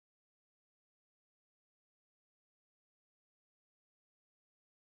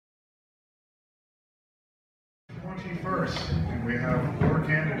you first. We have 4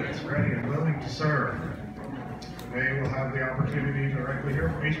 candidates ready and willing to serve. They will have the opportunity to directly hear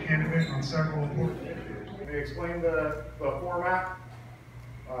from each candidate on several important issues. They explain the format.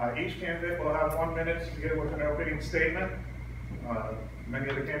 Each candidate will have 1 minute to begin with an opening statement. Many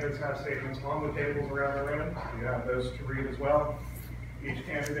of the candidates have statements on the tables around the room. You have those to read as well. Each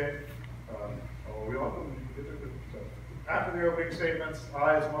candidate, after the opening statements,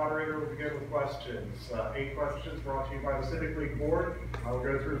 I as moderator will begin with questions. 8 questions brought to you by the Civic League Board. I will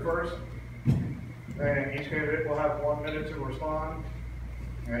go through first. Then each candidate will have 1 minute to respond,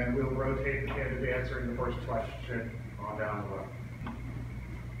 and we'll rotate the candidate answering the first question on down the road.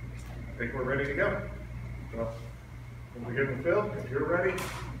 I think we're ready to go. So we'll begin with Phil. If you're ready,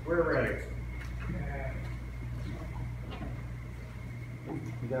 we're ready.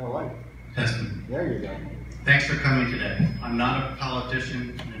 You got a light. Testing. There you go. Thanks for coming today. I'm not a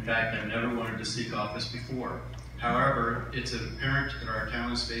politician, and in fact, I've never wanted to seek office before. However, it's apparent that our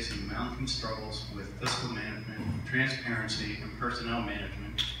town is facing mounting struggles with fiscal management, transparency, and personnel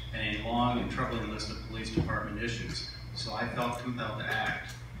management, and a long and troubling list of police department issues. So I felt compelled to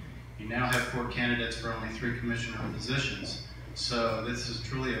act. You now have 4 candidates for only 3 commissioner positions, so this is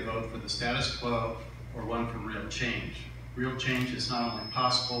truly a vote for the status quo or one for real change. Real change is not only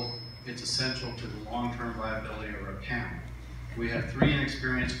possible, it's essential to the long-term viability of our town. We have 3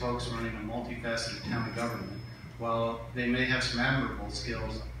 inexperienced folks running a multifaceted town government. While they may have some admirable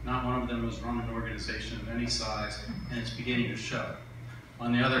skills, not one of them has run an organization of any size, and it's beginning to show.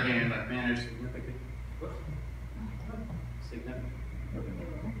 On the other hand, I've managed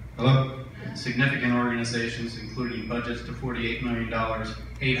significant organizations, including budgets to $48 million,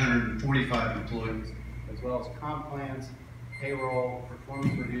 845 employees, as well as comp plans, payroll,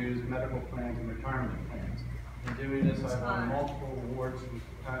 performance reviews, medical plans, and retirement plans. In doing this, I've won multiple awards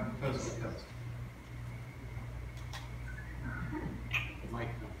from coast to coast. Mike,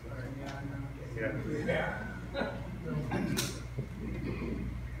 Yeah.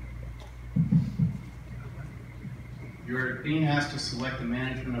 You are being asked to select the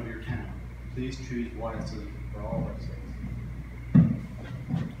management of your town. Please choose wisely for all our sakes.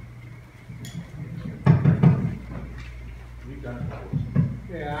 We've done it before.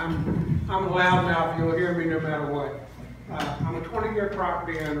 Yeah, I'm loud now if you'll hear me no matter what. I'm a 20-year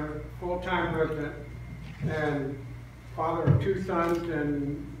property owner, full-time resident, and father of 2 sons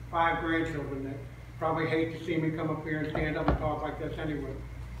and 5 grandchildren that probably hate to see me come up here and stand up and talk like this anyway.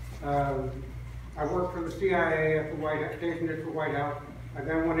 I worked for the CIA at the White House, stationed at the White House. I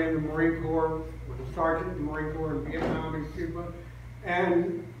then went into the Marine Corps, was a sergeant in the Marine Corps in Vietnam and Cuba,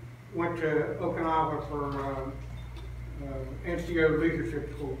 and went to Okinawa for NCO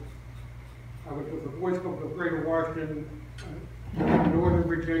leadership school. I was with the Boy Scouts of Greater Washington, Northern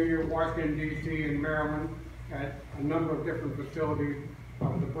Virginia, Washington, D.C., and Maryland at a number of different facilities. I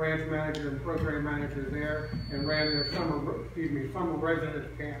was a branch manager and program manager there and ran their summer residence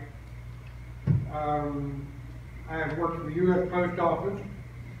camp. I have worked for the U.S. Post Office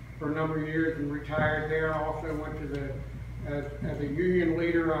for a number of years and retired there. I also went to as a union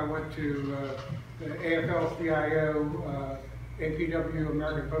leader, I went to the AFL-CIO, APW,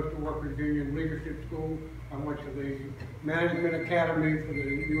 American Postal Workers Union Leadership School. I went to the Management Academy for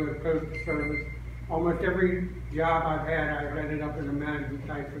the U.S. Postal Service. Almost every job I've had, I've ended up in a management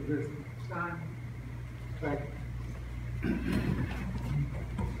type position. Thank you.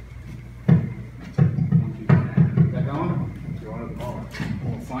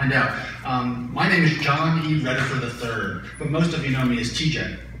 We'll find out. My name is John E. Redifer III, but most of you know me as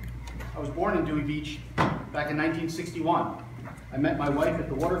TJ. I was born in Dewey Beach back in 1961. I met my wife at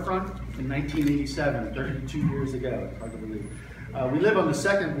the waterfront in 1987, 32 years ago, it's hard to believe. We live on the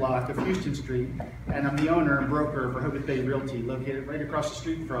 2nd block of Houston Street, and I'm the owner and broker of Rehoboth Bay Realty, located right across the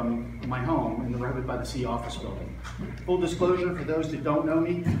street from my home in the Rehoboth by the Sea office building. Full disclosure, for those that don't know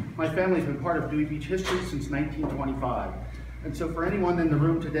me, my family's been part of Dewey Beach history since 1925. And so for anyone in the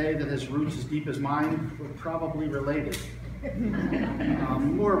room today that has roots as deep as mine, we're probably related.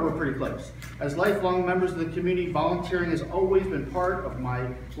 We're pretty close. As lifelong members of the community, volunteering has always been part of my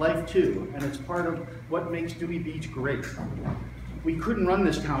life too, and it's part of what makes Dewey Beach great. We couldn't run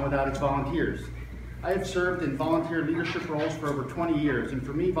this town without its volunteers. I have served in volunteer leadership roles for over 20 years, and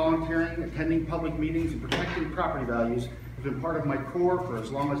for me, volunteering, attending public meetings, and protecting property values have been part of my core for as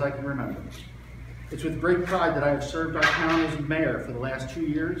long as I can remember. It's with great pride that I have served our town as mayor for the last 2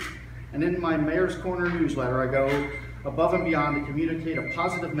 years, and in my Mayor's Corner newsletter, I go above and beyond to communicate a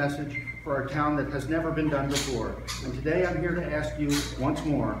positive message for our town that has never been done before. And today I'm here to ask you once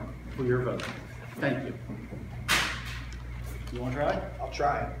more for your vote. Thank you. You want to try? I'll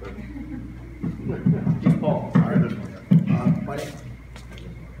try. But Paul. all right, this one.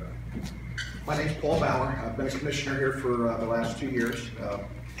 My name's Paul Bauer. I've been a commissioner here for the last 2 years.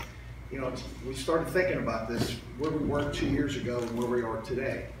 You know, we started thinking about this, where we were 2 years ago and where we are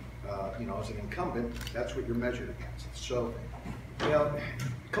today. You know, as an incumbent, that's what you're measured against. So, you know,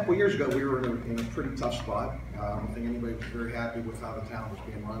 a couple years ago, we were in a pretty tough spot. I don't think anybody was very happy with how the town was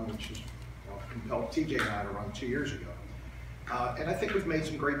being run, which is, you know, compelled TJ and I to run 2 years ago. And I think we've made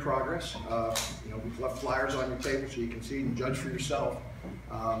some great progress. You know, we've left flyers on your table so you can see and judge for yourself.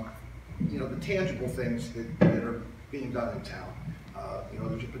 You know, the tangible things that are being done in town. You know,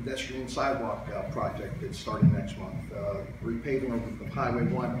 there's a pedestrian sidewalk project that's starting next month, repaving of Highway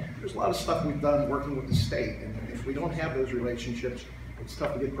 1. There's a lot of stuff we've done working with the state, and if we don't have those relationships, it's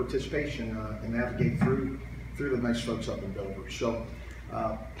tough to get participation and navigate through the nice folks up in Dover. So,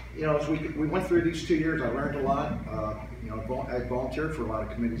 you know, as we went through these 2 years, I learned a lot. You know, I volunteered for a lot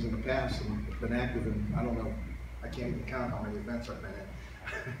of committees in the past and been active in, I don't know, I can't even count how many events I've been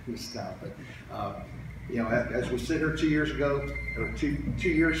in this town. But, you know, as we sit here 2 years ago, or two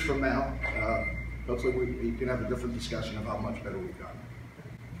years from now, hopefully we can have a different discussion of how much better we've gotten.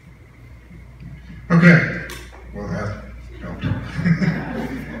 Okay, well that helped.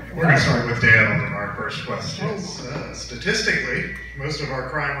 We're going to start with Dan on our first questions. Statistically, most of our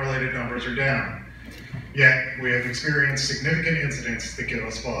crime-related numbers are down. Yet, we have experienced significant incidents that give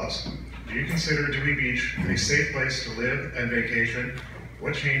us pause. Do you consider Dewey Beach a safe place to live and vacation?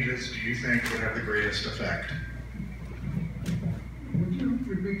 What changes do you think would have the greatest effect? Would you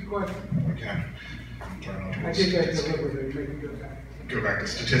repeat the question? Okay. I'm trying not to I did that deliberately, maybe go back. Go back to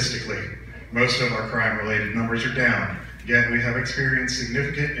statistically. Most of our crime-related numbers are down, yet we have experienced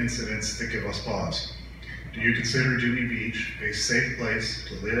significant incidents that give us pause. Do you consider Dewey Beach a safe place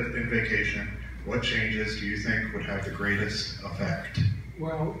to live and vacation? What changes do you think would have the greatest effect?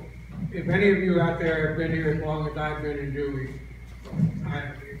 Well, if any of you out there have been here as long as I've been in Dewey,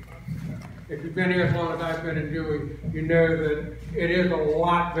 if you've been here as long as I've been in Dewey, you know that it is a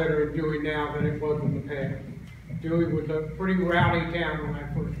lot better in Dewey now than it was in the past. Dewey was a pretty rowdy town when I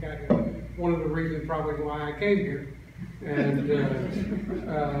first got here. One of the reasons probably why I came here.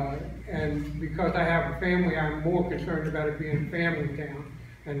 And because I have a family, I'm more concerned about it being a family town.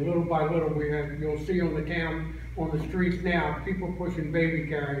 And little by little, you'll see on the town, on the streets now, people pushing baby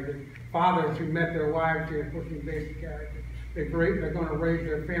carriages, and fathers who met their wives here pushing baby carriages. They're going to raise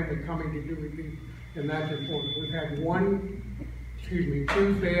their family coming to Dewey Beach, and that's important. We've had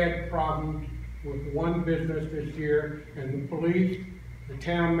two bad problems with one business this year, and the police, the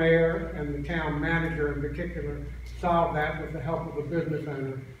town mayor, and the town manager in particular solved that with the help of the business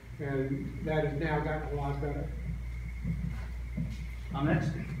owner, and that has now gotten a lot better. I'm next?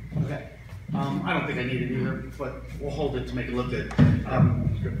 Okay. I don't think I need it either, but we'll hold it to make it look good.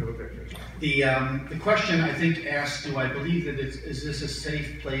 It's good for the pictures. The question I think asks, do I believe that is this a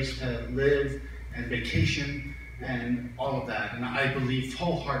safe place to live and vacation and all of that? And I believe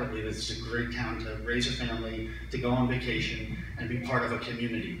wholeheartedly that this is a great town to raise a family, to go on vacation, and be part of a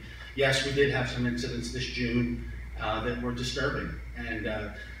community. Yes, we did have some incidents this June that were disturbing,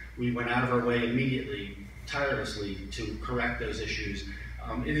 and we went out of our way immediately, tirelessly, to correct those issues.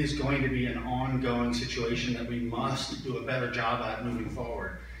 It is going to be an ongoing situation that we must do a better job at moving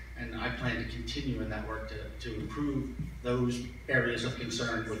forward. And I plan to continue in that work to improve those areas of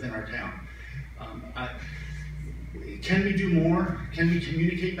concern within our town. Can we do more? Can we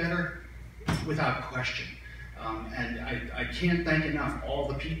communicate better? Without question. And I can't thank enough all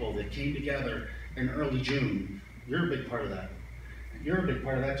the people that came together in early June. You're a big part of that. You're a big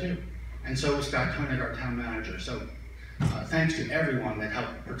part of that too. And so is Scott Koenig, our town manager. So thanks to everyone that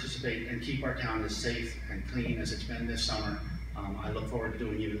helped participate and keep our town as safe and clean as it's been this summer. I look forward to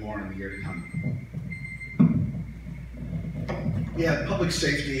doing even more in the year to come. Yeah, public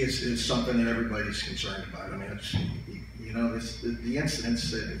safety is something that everybody's concerned about. I mean, it's, you know, the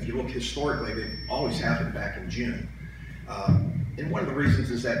incidents, if you look historically, they've always happened back in June. And one of the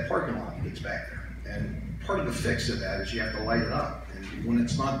reasons is that parking lot gets back there. And part of the fix of that is you have to light it up. And when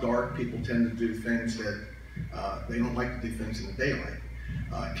it's not dark, people tend to do things that they don't like to do things in the daylight.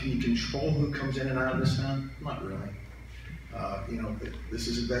 Can you control who comes in and out of this town? Not really. You know, this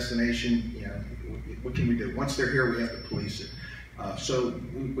is a destination, you know, what can we do? Once they're here, we have to police it. So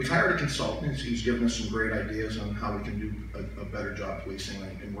we've hired a consultant. He's given us some great ideas on how we can do a better job policing,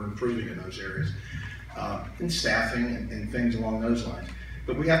 and we're improving in those areas. And staffing and things along those lines.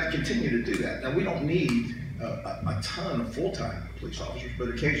 But we have to continue to do that. Now, we don't need a ton of full-time police officers, but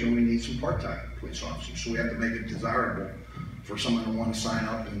occasionally we need some part-time police officers. So we have to make it desirable for someone to want to sign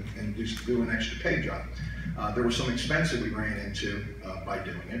up and just do an extra pay job. There was some expense that we ran into by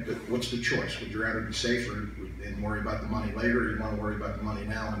doing it, but what's the choice? Would you rather be safer and worry about the money later, or you want to worry about the money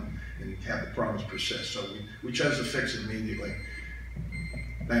now and have the problems persist? So we chose to fix it immediately.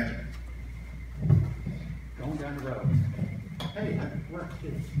 Thank you. Going down the road. Hey, that worked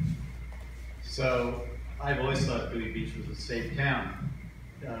too. So, I've always thought Dewey Beach was a safe town.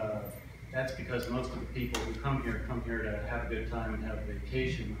 That's because most of the people who come here to have a good time and have a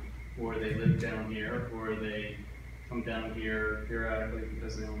vacation, or they live down here, or they come down here periodically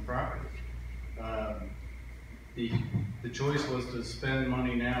because they own property. The choice was to spend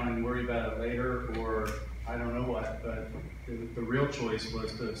money now and worry about it later, or I don't know what, but the real choice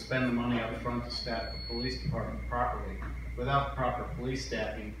was to spend the money up front to staff the police department properly. Without proper police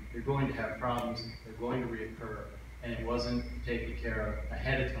staffing, you're going to have problems, they're going to reoccur, and it wasn't taken care of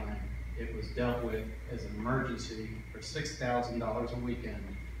ahead of time. It was dealt with as an emergency for $6,000 a weekend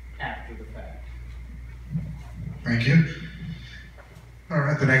after the fact. Thank you. All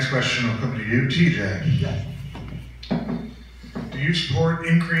right, the next question will come to you, TJ. Yes. Do you support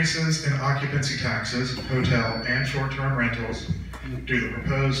increases in occupancy taxes, hotel and short-term rentals? Do the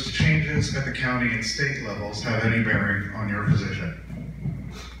proposed changes at the county and state levels have any bearing on your position?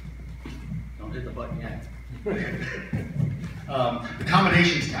 Don't hit the button yet.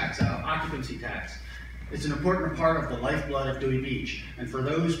 Accommodations tax, occupancy tax. It's an important part of the lifeblood of Dewey Beach. And for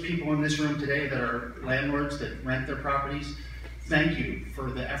those people in this room today that are landlords that rent their properties, thank you for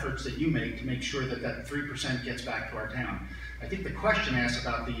the efforts that you make to make sure that that 3% gets back to our town. I think the question asked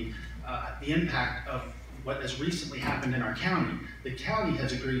about the impact of what has recently happened in our county. The county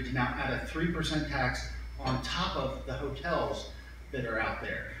has agreed to now add a 3% tax on top of the hotels that are out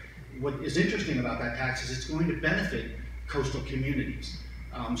there. What is interesting about that tax is it's going to benefit coastal communities.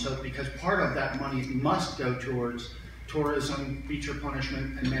 Because part of that money must go towards tourism, beach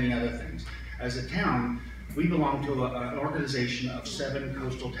replenishment, and many other things. As a town, we belong to an organization of 7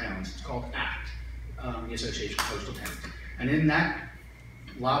 coastal towns. It's called ACT, the Association of Coastal Towns. And in that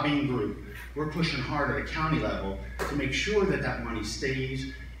lobbying group, we're pushing hard at a county level to make sure that that money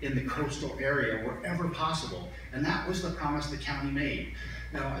stays in the coastal area wherever possible. And that was the promise the county made.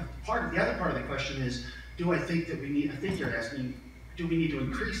 Now, the other part of the question is, do I think that we need, I think you're asking, do we need to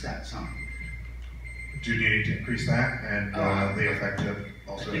increase that some? Do you need to increase that and the effect of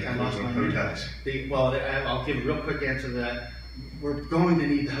also the hotels? I'll give a real quick answer to that. We're going to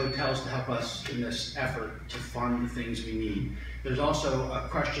need the hotels to help us in this effort to fund the things we need. There's also a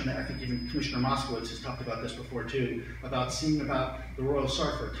question that I think even Commissioner Moskowitz has talked about this before too, about seeing about the Royal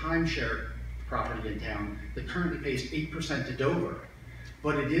Surfer timeshare property in town that currently pays 8% to Dover.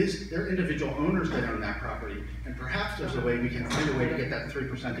 But they're individual owners that own that property, and perhaps there's a way we can find a way to get that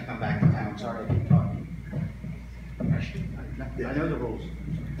 3% to come back to town. Sorry, I keep talking. I know the rules.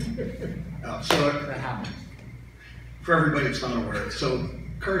 So That happens. for everybody that's not aware, so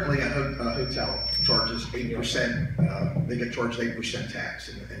currently a hotel charges 8%, they get charged 8% tax,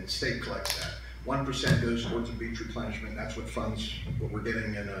 and the state collects that. 1% goes towards the beach replenishment, that's what funds what we're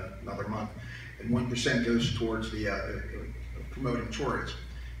getting in another month, and 1% goes towards the promoting tourism,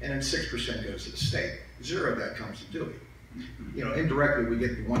 and then 6% goes to the state. 0 of that comes to Dewey. You know, indirectly we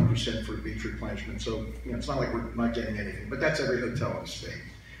get the 1% for beach replenishment, so you know, it's not like we're not getting anything, but that's every hotel in the state.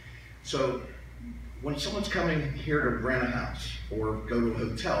 So when someone's coming here to rent a house or go to a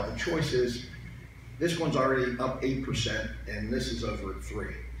hotel, the choice is, this one's already up 8% and this is over at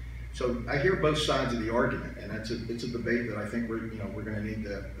 3. So I hear both sides of the argument, and it's a debate that I think we're going to need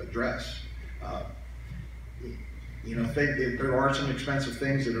to address. There are some expensive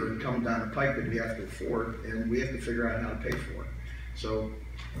things that are coming down the pike that we have to afford, and we have to figure out how to pay for it. So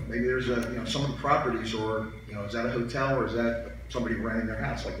maybe there's some of the properties, or is that a hotel or is that somebody renting their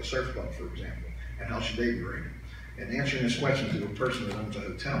house, like the surf club, for example, and how should they be rated? And answering this question to a person that owns a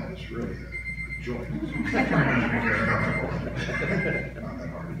hotel is really a joy. Not that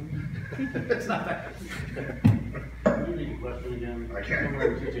hard. It's not that. Can you read the question again? I can.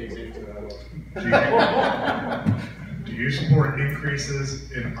 Where TJ's answer Do you support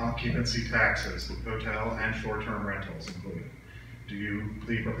increases in occupancy taxes, hotel and short-term rentals included? Do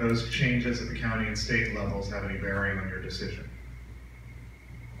the proposed changes at the county and state levels have any bearing on your decision?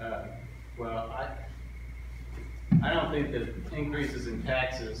 Well, I don't think that increases in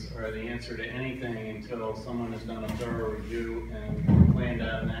taxes are the answer to anything until someone has done a thorough review and planned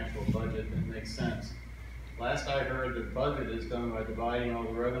out an actual budget that makes sense. Last I heard, the budget is done by dividing all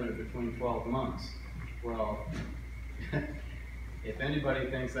the revenue between 12 months. Well, if anybody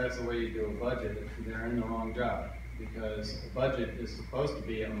thinks that's the way you do a budget, they're in the wrong job, because a budget is supposed to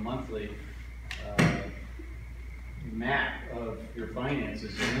be a monthly map of your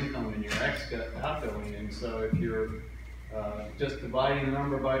finances, your income and your outgoing. And so if you're just dividing the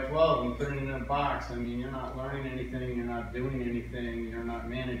number by 12 and putting it in a box, I mean, you're not learning anything, you're not doing anything, you're not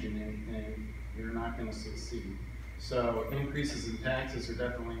managing anything, you're not going to succeed. So increases in taxes are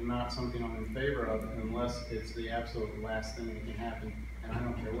definitely not something I'm in favor of unless it's the absolute last thing that can happen, and I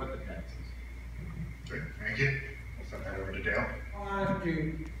don't care what the tax is. Great, thank you. I'll send that over to Dale. I'll ask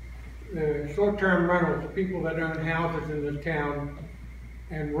you, the short-term rentals, the people that own houses in this town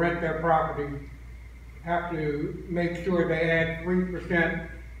and rent their property have to make sure they add 3%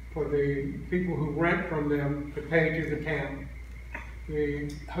 for the people who rent from them to pay to the town.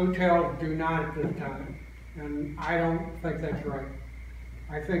 The hotels do not at this time, and I don't think that's right.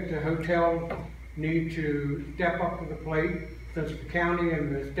 I think the hotels need to step up to the plate since the county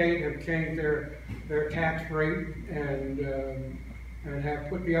and the state have changed their tax rate and have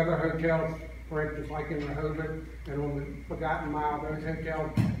put the other hotels, for instance, like in Rehoboth and on the Forgotten Mile, those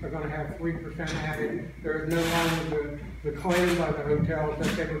hotels are going to have 3% added. There is no longer the claim by the hotels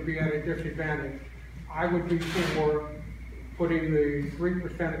that they would be at a disadvantage. I would be for putting the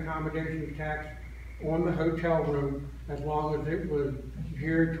 3% accommodation tax on the hotel room as long as it was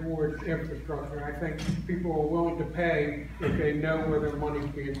geared towards infrastructure. I think people are willing to pay if they know where their money's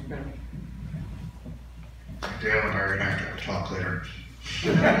being spent. Dale and I are going to have to have a talk later.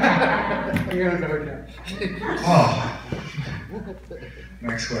 Yeah, no, Oh.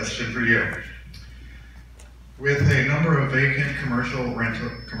 Next question for you. With a number of vacant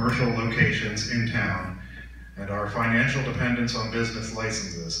commercial locations in town and our financial dependence on business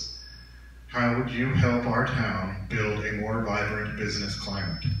licenses, how would you help our town build a more vibrant business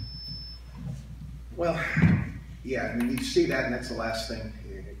climate? Well, yeah, I mean, you see that, and that's the last thing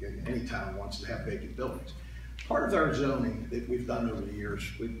any town wants to have vacant buildings. Part of our zoning that we've done over the years,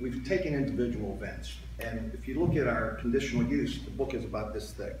 we've taken individual events, and if you look at our conditional use, the book is about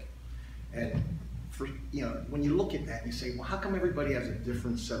this thick. And for, you know, when you look at that, you say, well, how come everybody has a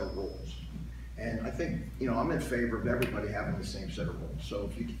different set of rules? And I think, you know, I'm in favor of everybody having the same set of rules. So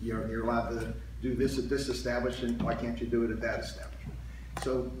if you're allowed to do this at this establishment, why can't you do it at that establishment?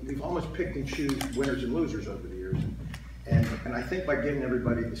 So we've almost picked and choose winners and losers over the years. And I think by giving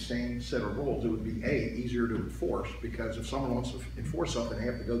everybody the same set of rules, it would be easier to enforce, because if someone wants to enforce something, they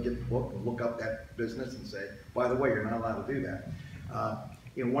have to go get the book and look up that business and say, by the way, you're not allowed to do that.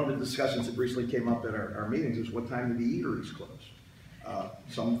 You know, one of the discussions that recently came up at our meetings is what time do the eateries close?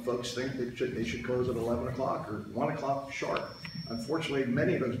 Some folks think that they should close at 11 o'clock or 1 o'clock sharp. Unfortunately,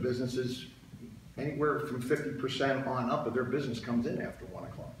 many of those businesses, anywhere from 50% on up of their business comes in after 1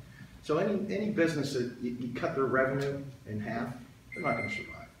 o'clock. So any business that you cut their revenue in half, they're not going to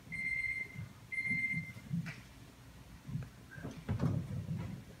survive.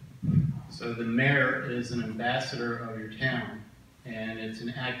 So the mayor is an ambassador of your town, and it's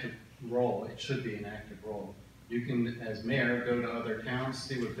an active role. It should be an active role. You can, as mayor, go to other towns,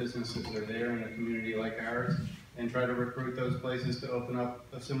 see what businesses are there in a community like ours, and try to recruit those places to open up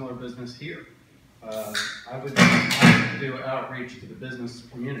a similar business here. I would do outreach to the business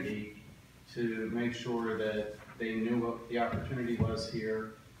community to make sure that they knew what the opportunity was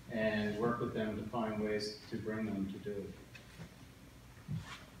here and work with them to find ways to bring them to do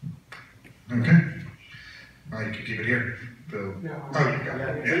it. Okay. You can keep it here. Bill. No. Oh, you got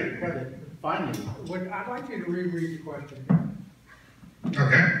it. Yeah. Finally. I'd like you to reread the question.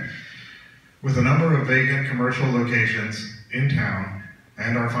 Okay. With a number of vacant commercial locations in town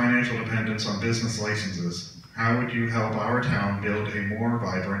and our financial dependence on business licenses, how would you help our town build a more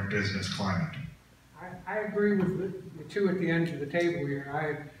vibrant business climate? I agree with the two at the end of the table here.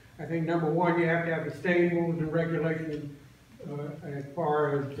 I think number one, you have to have the same rules and regulations as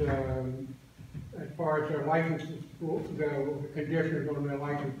far as their licenses go, the conditions on their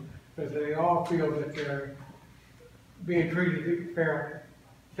license, because they all feel that they're being treated fairly.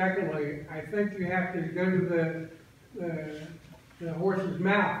 Secondly, I think you have to go to the horse's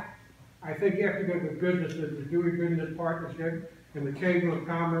mouth. I think you have to go to the businesses, the Dewey Business Partnership and the Chamber of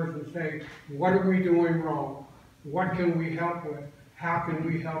Commerce, and say, what are we doing wrong? What can we help with? How can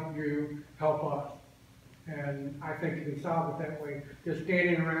we help you help us? And I think you can solve it that way. Just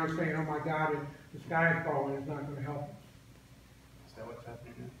standing around saying, oh my God, the sky is falling is not going to help us. Is that what's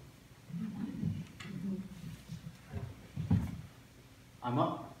happening now? I'm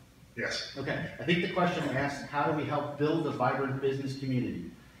up. Yes. Okay, I think the question asks, how do we help build a vibrant business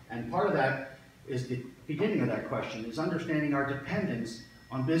community? And part of that is the beginning of that question, is understanding our dependence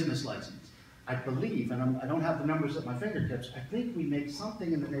on business license. I believe, and I don't have the numbers at my fingertips, I think we make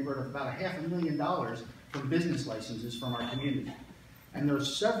something in the neighborhood of about $500,000 from business licenses from our community. And there are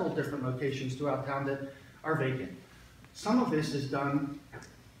several different locations throughout town that are vacant. Some of this is done,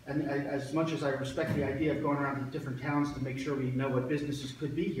 and as much as I respect the idea of going around to different towns to make sure we know what businesses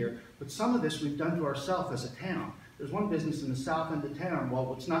could be here, but some of this we've done to ourselves as a town. There's one business in the south end of town,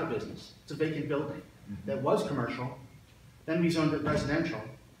 well, it's not a business, it's a vacant building that was commercial, then we zoned it residential,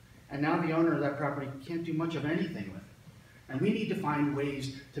 and now the owner of that property can't do much of anything with it. And we need to find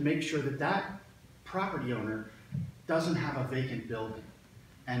ways to make sure that that property owner doesn't have a vacant building.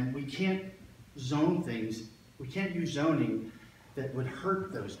 And we can't zone things, we can't use zoning that would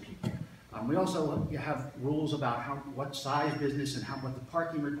hurt those people. We also have rules about what size business and what the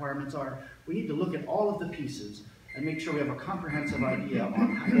parking requirements are. We need to look at all of the pieces and make sure we have a comprehensive idea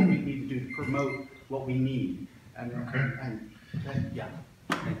on what we need to do to promote what we need. And, yeah,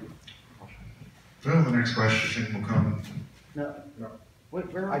 thank you. Phil, the next question will come. No.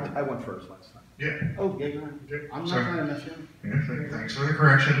 Where I went first last time. Yeah. Oh, yeah, you're right. Yeah, I'm not sorry. trying to mess you up. Yeah, thanks for the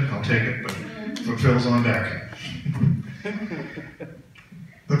correction. I'll take it, but Phil's on deck.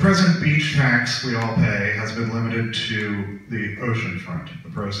 The present beach tax we all pay has been limited to the ocean front, the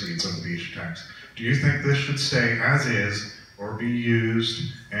proceeds of the beach tax. Do you think this should stay as is or be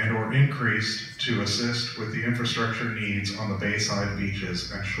used and or increased to assist with the infrastructure needs on the bayside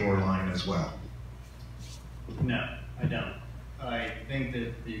beaches and shoreline as well? No, I don't. I think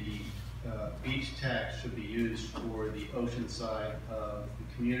that the beach tax should be used for the ocean side of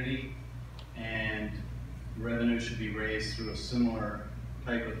the community, and revenue should be raised through a similar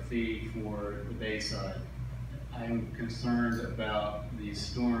type of fee for the bayside. I'm concerned about these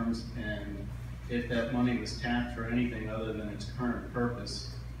storms, and if that money was tapped for anything other than its current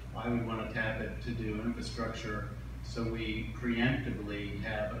purpose, I would want to tap it to do infrastructure so we preemptively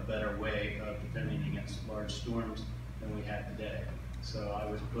have a better way of defending against large storms than we have today. So I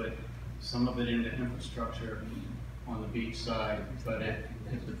would put some of it into infrastructure on the beach side, but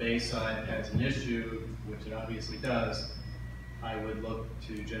if the bay side has an issue, which it obviously does, I would look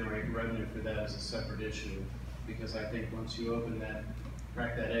to generate revenue for that as a separate issue, because I think once you open that,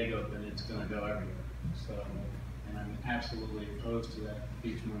 crack that egg open, it's going to go everywhere. So, and I'm absolutely opposed to that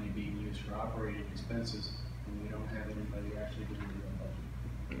beach money being used for operating expenses when we don't have anybody actually doing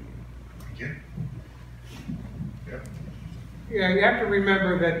the budget. Thank you. Yep. Yeah, you have to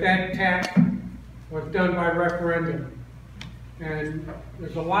remember that tax was done by referendum. And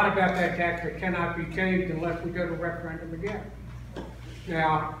there's a lot about that tax that cannot be changed unless we go to referendum again.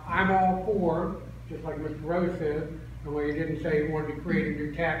 Now, I'm all for, just like Mr. Rose said, and well, he didn't say he wanted to create a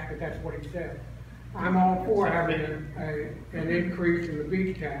new tax, but that's what he said. I'm all for having an increase in the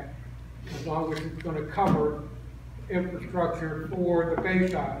beach tax, as long as it's going to cover infrastructure for the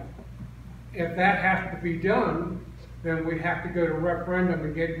bayside. If that has to be done, then we have to go to referendum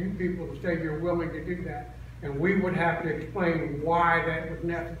and get you people to say you're willing to do that. And we would have to explain why that was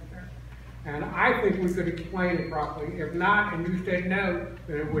necessary. And I think we could explain it properly. If not, and you said no,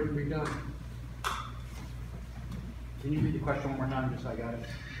 then it wouldn't be done. Can you read the question one more time, just so I got it?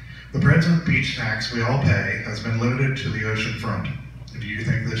 The present beach tax we all pay has been limited to the ocean front. Do you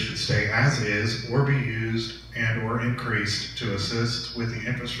think this should stay as is or be used and or increased to assist with the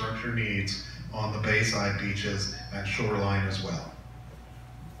infrastructure needs on the bayside beaches and shoreline as well?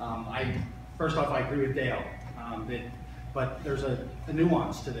 First off, I agree with Dale, but there's a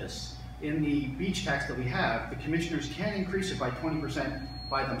nuance to this. In the beach tax that we have, the commissioners can increase it by 20%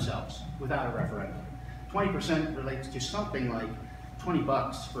 by themselves without a referendum. 20% relates to something like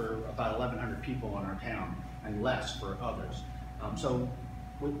 $20 for about 1,100 people in our town and less for others. So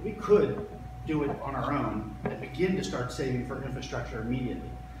we could do it on our own and begin to start saving for infrastructure immediately.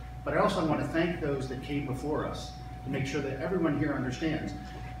 But I also want to thank those that came before us to make sure that everyone here understands.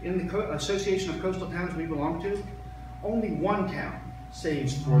 In the Association of Coastal Towns we belong to, only one town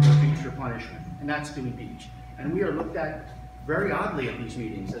saves for the beach replenishment, and that's Dewey Beach. And we are looked at very oddly at these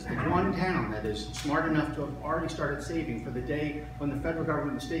meetings as the one town that is smart enough to have already started saving for the day when the federal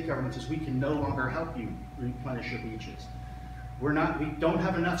government and the state government says we can no longer help you replenish your beaches. We don't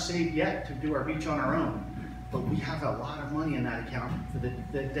have enough saved yet to do our beach on our own, but we have a lot of money in that account for the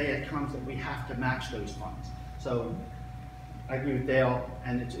day it comes that we have to match those funds. So I agree with Dale,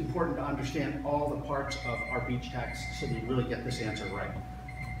 and it's important to understand all the parts of our beach tax so that you really get this answer right.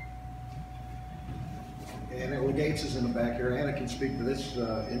 Anna Gates is in the back here. Anna can speak to this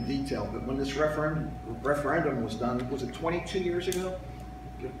in detail, but when this referendum was done, was it 22 years ago?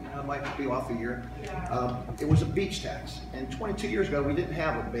 I might be off a year. It was a beach tax, and 22 years ago we didn't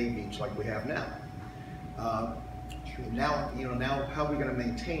have a bay beach like we have now. Now how are we going to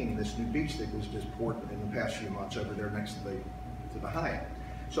maintain this new beach that was just poured in the past few months over there next to the Hyatt?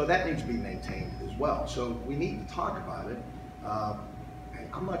 So that needs to be maintained as well. So we need to talk about it.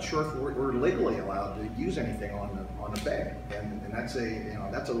 I'm not sure if we're legally allowed to use anything on the bay, and that's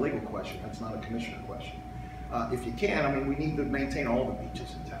that's a legal question. That's not a commissioner question. If you can, I mean, we need to maintain all the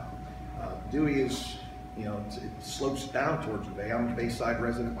beaches in town. Dewey is, it slopes down towards the bay. I'm a Bayside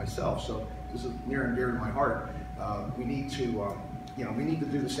resident myself, so this is near and dear to my heart. We need to, we need to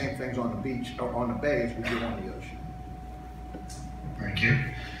do the same things on the beach, or on the bay, as we do on the ocean. Thank you.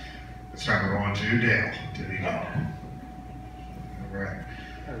 It's time to go on to Dale. All right.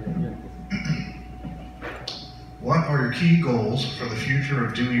 What are your key goals for the future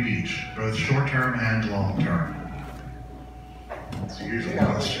of Dewey Beach, both short-term and long-term? That's the usual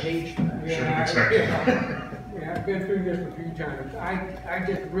question. Shouldn't expect it. Yeah, I've been through this a few times. I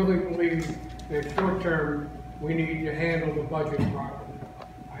just really believe that short-term, we need to handle the budget properly.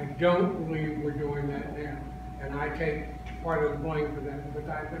 I don't believe we're doing that now, and I take part of the blame for that because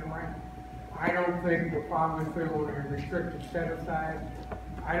I've been around. I don't think we're following through on a restricted set aside.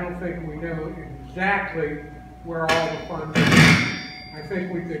 I don't think we know exactly where all the funds are. I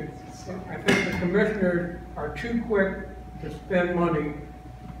think the commissioners are too quick to spend money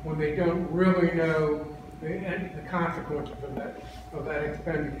when they don't really know the consequences of that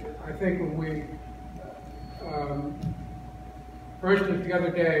expenditure. I think when we, for instance, the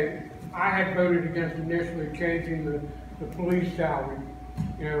other day, I had voted against initially changing the police salary.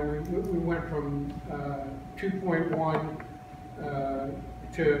 We went from 2.1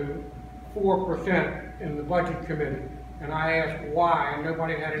 to 4% in the budget committee, and I asked why, and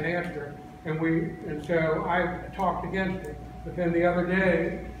nobody had an answer, and so I talked against it. But then the other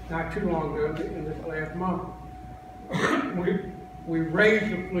day, not too long ago, in this last month, we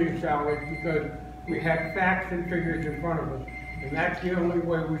raised the police salary because we had facts and figures in front of us. And that's the only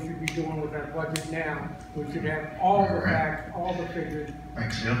way we should be doing with our budget now. We should have all the facts, all the figures.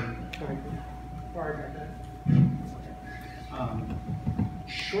 Thanks, Neil. Thank you. Sorry about that.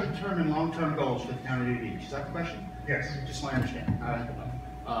 Short-term and long-term goals for the Town of Dewey Beach. Is that the question? Yes. Just so I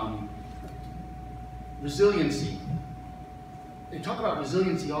understand. Resiliency. They talk about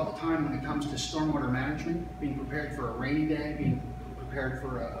resiliency all the time when it comes to stormwater management, being prepared for a rainy day, being prepared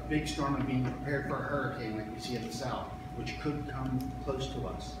for a big storm, and being prepared for a hurricane like we see in the south, which could come close to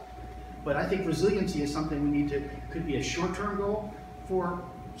us. But I think resiliency is something could be a short-term goal for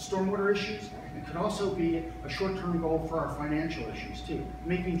stormwater issues. It could also be a short-term goal for our financial issues too.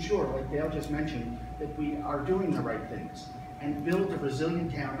 Making sure, like Dale just mentioned, that we are doing the right things and build a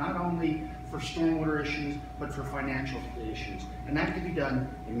resilient town, not only for stormwater issues, but for financial issues. And that can be done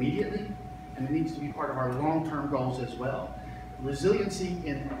immediately, and it needs to be part of our long-term goals as well. Resiliency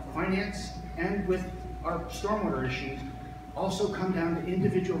in finance and with our stormwater issues also come down to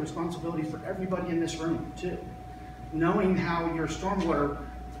individual responsibility for everybody in this room too. Knowing how your stormwater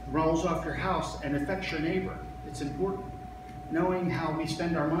rolls off your house and affects your neighbor, it's important. Knowing how we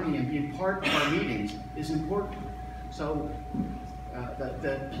spend our money and being part of our meetings is important. So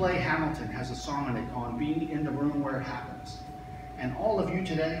the play Hamilton has a song in it called Being in the Room Where It Happens. And all of you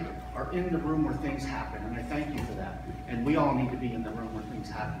today are in the room where things happen, and I thank you for that. And we all need to be in the room where things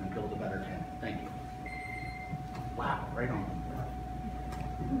happen and build a better town. Thank you. Wow, right on.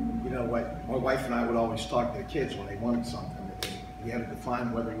 My wife and I would always talk to the kids when they wanted something. We had to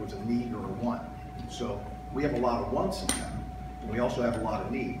define whether it was a need or a want. So we have a lot of wants in town, and we also have a lot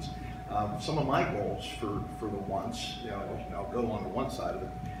of needs. Some of my goals for the wants, I'll go on the one side of it.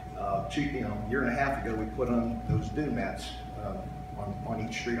 A year and a half ago, we put on those dune mats on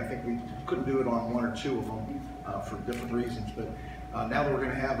each street. I think we couldn't do it on one or two of them for different reasons, but now that we're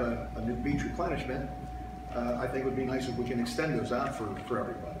going to have a new beach replenishment, I think it would be nice if we can extend those out for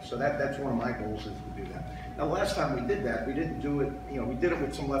everybody. So that's one of my goals, is to do that. Now, the last time we did that, we didn't do it, we did it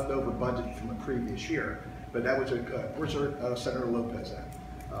with some leftover budget from the previous year, but that was where's our Senator Lopez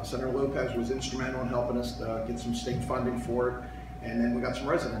at? Senator Lopez was instrumental in helping us get some state funding for it, and then we got some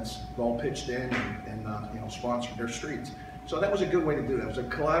residents who all pitched in and sponsored their streets. So that was a good way to do that. It was a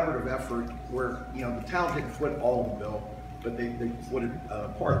collaborative effort where the town didn't foot all of the bill, but they footed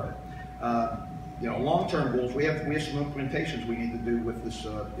part of it. Long-term goals, we have some implementations we need to do with this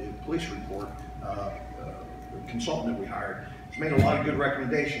police report. The consultant that we hired made a lot of good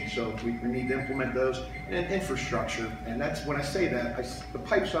recommendations, so we need to implement those. And infrastructure, and that's when I say that, the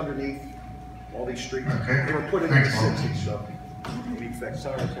pipes underneath all these streets, they were put in the 60s, so we need to fix.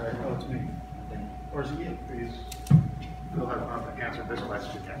 Sorry, oh, it's me. Or is it you? Please, go ahead and answer this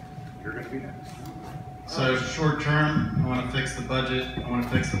question. You're going to be next. So short term, I want to fix the budget, I want to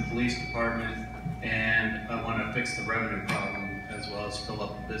fix the police department, and I want to fix the revenue problem, as well as fill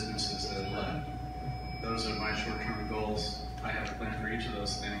up the businesses that have left. Those are my short-term goals. I have a plan for each of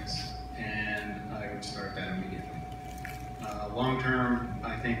those things, and I would start that immediately. Long-term,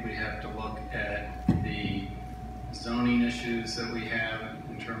 I think we have to look at the zoning issues that we have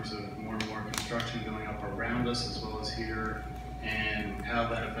in terms of more and more construction going up around us as well as here, and how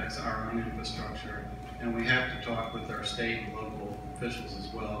that affects our own infrastructure. And we have to talk with our state and local officials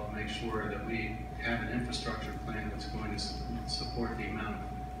as well to make sure that we have an infrastructure plan that's going to support the amount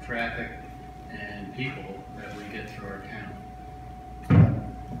of traffic and people that we get through our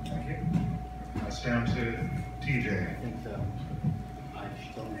town. Thank you. That's down to TJ. I think I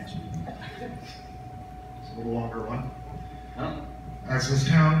don't ask me. It's a little longer one. Huh? As this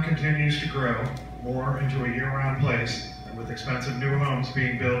town continues to grow more into a year-round place, and with expensive new homes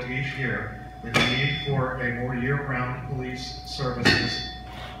being built each year, the need for a more year-round police services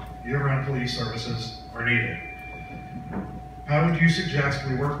are needed. How would you suggest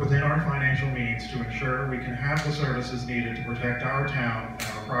we work within our financial means to ensure we can have the services needed to protect our town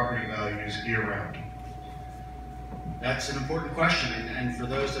and our property values year-round? That's an important question, and for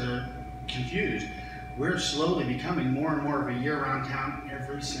those that are confused, we're slowly becoming more and more of a year-round town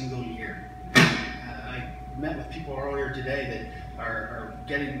every single year. I met with people earlier today that are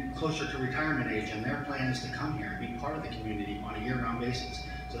getting closer to retirement age, and their plan is to come here and be part of the community on a year-round basis.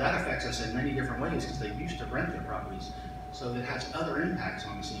 So that affects us in many different ways because they used to rent their properties. So that has other impacts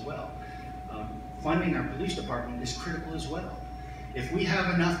on us as well. Funding our police department is critical as well. If we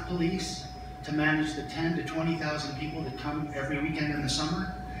have enough police to manage the 10 to 20,000 people that come every weekend in the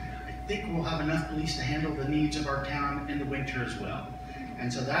summer, I think we'll have enough police to handle the needs of our town in the winter as well.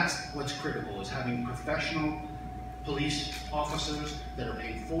 And so that's what's critical, is having professional police officers that are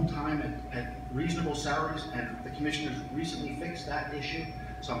paid full-time at reasonable salaries, and the commissioners recently fixed that issue.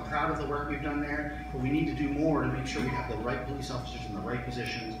 So I'm proud of the work we've done there, but we need to do more to make sure we have the right police officers in the right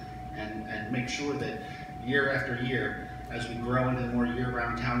positions and make sure that year after year, as we grow into the more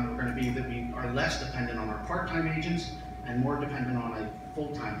year-round town that we're going to be, that we are less dependent on our part-time agents and more dependent on a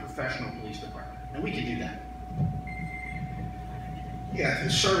full-time professional police department. And we can do that. Yeah, the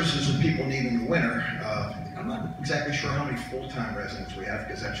services that people need in the winter, I'm not exactly sure how many full-time residents we have,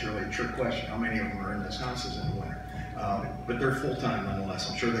 because that's really a trick question. How many of them are in this houses in the winter? But they're full-time nonetheless.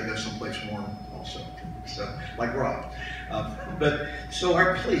 I'm sure they go someplace warm also, so, like Rob. But so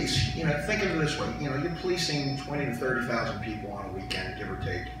our police, think of it this way, you're policing 20 to 30,000 people on a weekend, give or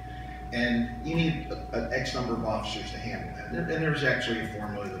take, and you need an X number of officers to handle that. And there's actually a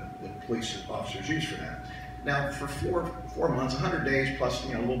formula that police officers use for that. Now, for four months, 100 days plus, a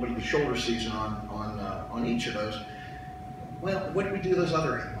little bit of the shoulder season on each of those. Well, what do we do those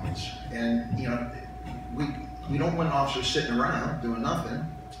other 8 months? And we don't want officers sitting around doing nothing,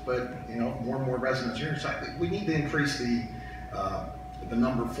 but more and more residents here. So we need to increase the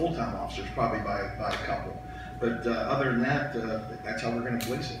number of full-time officers probably by a couple. But other than that, that's how we're going to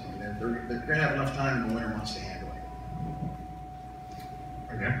police it. I mean, they're going to have enough time in the winter months to handle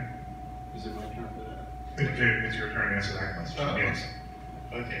it. Okay. Is it my turn for that? It's your turn to answer that question. Oh, yes.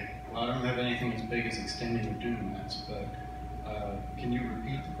 Okay. Well, I don't have anything as big as extending the doom mats, but can you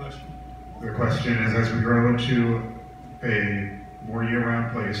repeat the question? The question is, as we grow into a more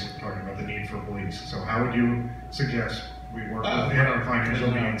year-round place, talking about the need for police, so how would you suggest we work within our financial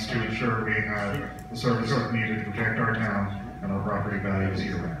means to ensure we have the services needed to protect our town and our property values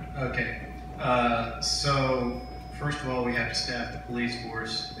year-round? Okay. So, first of all, we have to staff the police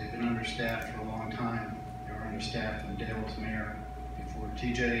force. They've been understaffed for a long time. They were understaffed when Dale was mayor, before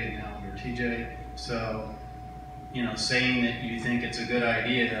TJ, and now under TJ. So, saying that you think it's a good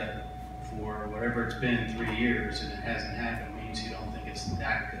idea for whatever it's been 3 years and it hasn't happened means you don't think it's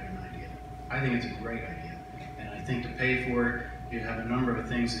that good an idea. I think it's a great idea. And I think to pay for it, you have a number of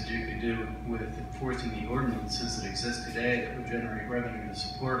things that you could do with enforcing the ordinances that exist today that would generate revenue to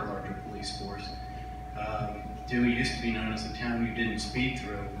support a larger police force. Dewey used to be known as the town you didn't speed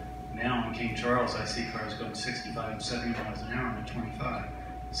through. Now in King Charles, I see cars going 65 and 70 miles an hour on the 25.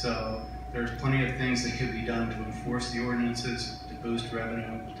 So there's plenty of things that could be done to enforce the ordinances, to boost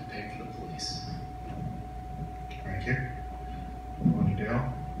revenue, to pay for the police. Thank you. On to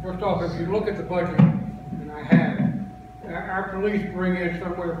Dale. First off, if you look at the budget, and I have, our police bring in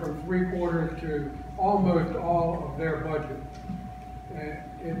somewhere from 3/4 to almost all of their budget.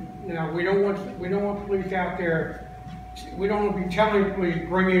 Now we don't want police out there. We don't want to be telling police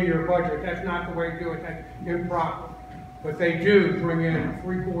bring in your budget. That's not the way to do it. That's improper. But they do bring in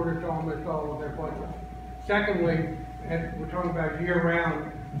 3/4 to almost all of their budget. Secondly, as we're talking about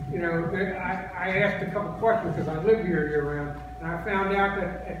year-round, I asked a couple questions because I live here year-round, and I found out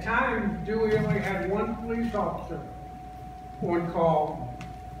that at times Dewey only had one police officer on call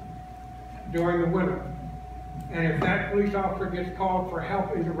during the winter. And if that police officer gets called for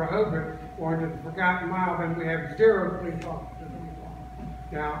help into Rehoboth, or into the Forgotten Mile, then we have 0 police officers involved.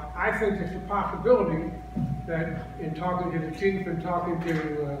 Now, I think it's a possibility that in talking to the chief and talking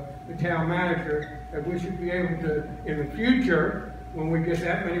to the town manager, that we should be able to, in the future, when we get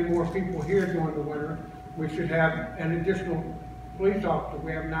that many more people here during the winter, we should have an additional police officer.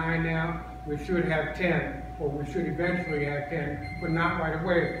 We have 9 now, we should have 10, or we should eventually have 10, but not right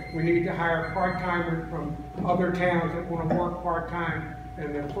away. We need to hire part-timers from other towns that want to work part-time,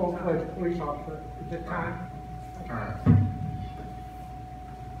 and a full-fledged police officer. Is it time? All right.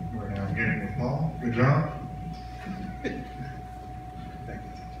 We're now beginning with Paul. Good job. Thank you.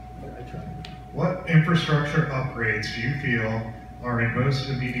 I tried. What infrastructure upgrades do you feel are in most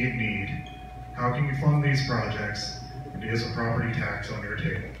immediate need? How can you fund these projects? And is a property tax on your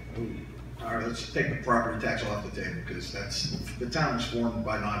table? All right, let's take the property tax off the table, because the town was formed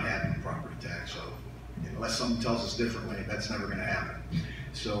by not having a property tax. So unless someone tells us differently, that's never going to happen.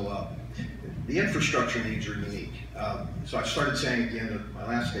 So the infrastructure needs are unique. So I started saying at the end of my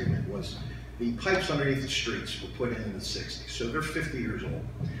last statement was the pipes underneath the streets were put in the 60s. So they're 50 years old.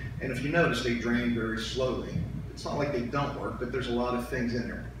 And if you notice, they drain very slowly. It's not like they don't work, but there's a lot of things in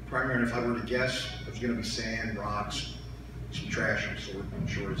there. Primarily, if I were to guess, there's going to be sand, rocks, some trash, I'm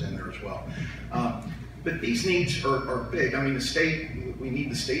sure is in there as well. But these needs are big. I mean, the state, we need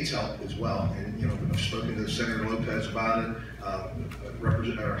the state's help as well. And, you know, I've spoken to Senator Lopez about it,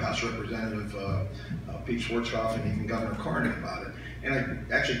 our House Representative Pete Schwarzkopf, and even Governor Carney about it. And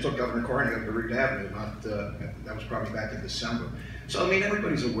I actually took Governor Carney up to Root Avenue, that was probably back in December. So, I mean,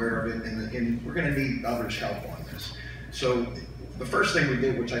 everybody's aware of it, and we're going to need others' help on this. So, the first thing we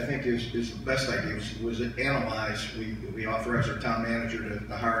did, which I think is the best idea, was to analyze. We authorized our town manager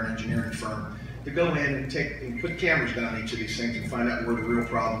to hire an engineering firm to go in and put cameras down each of these things and find out where the real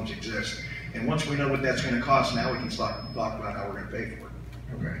problems exist. And once we know what that's going to cost, now we can start to talk about how we're going to pay for it.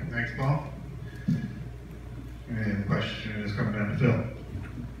 Okay, thanks, Paul. And the question is coming down to Phil.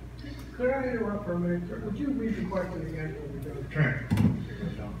 Could I interrupt for a minute, sir? Would you read the question again? Okay.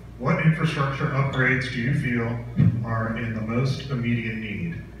 What infrastructure upgrades do you feel are in the most immediate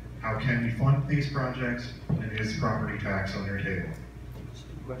need? How can you fund these projects? And is property tax on your table?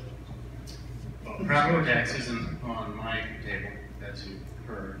 Well, property tax isn't on my table, as you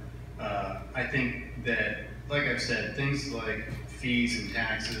heard. I think that, like I've said, things like fees and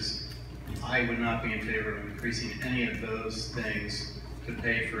taxes, I would not be in favor of increasing any of those things to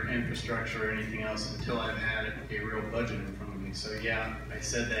pay for infrastructure or anything else until I've had a real budget in front of me. So yeah, I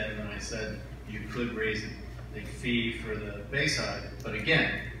said that, and then I said you could raise the fee for the Bayside, but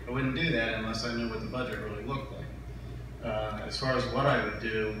again, I wouldn't do that unless I knew what the budget really looked like. As far as what I would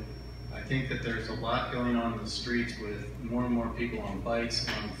do, I think that there's a lot going on in the streets with more and more people on bikes,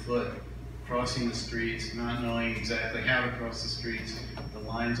 on foot, crossing the streets, not knowing exactly how to cross the streets. The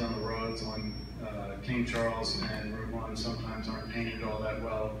lines on the roads on King Charles and Route 1 sometimes aren't painted all that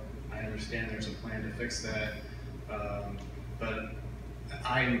well. I understand there's a plan to fix that, but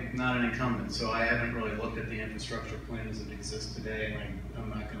I'm not an incumbent, so I haven't really looked at the infrastructure plan as it exists today, and I'm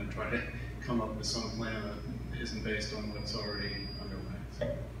not going to try to come up with some plan that isn't based on what's already underway. So.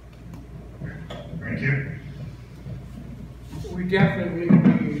 Thank you. We definitely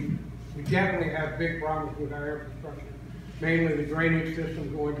have big problems with our infrastructure, mainly the drainage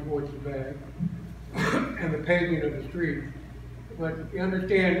system going towards the bay and the paving of the street. But you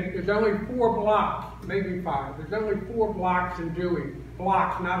understand, there's only 4 blocks, maybe 5. There's only 4 blocks in Dewey,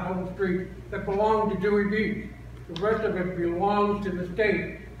 blocks, not whole streets, that belong to Dewey Beach. The rest of it belongs to the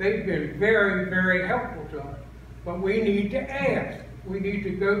state. They've been very, very helpful to us. But we need to ask. We need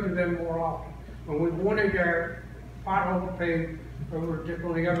to go to them more often. When we wanted our pothole paved over just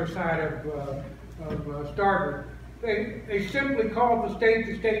on the other side of Starboard, they simply called the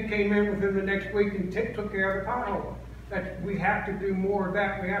state came in within the next week and took care of the pothole. We have to do more of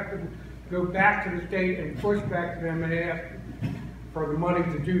that. We have to go back to the state and push back to them and ask for the money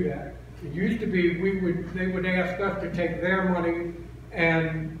to do that. It used to be they would ask us to take their money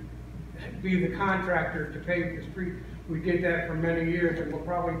and be the contractor to pave the street. We did that for many years, and we'll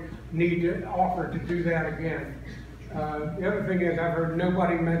probably need to offer to do that again. The other thing is, I've heard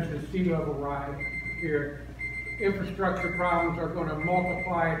nobody mention sea level rise here. Infrastructure problems are going to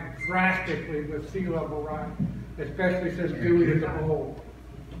multiply drastically with sea level rise, especially since Dewey is a whole.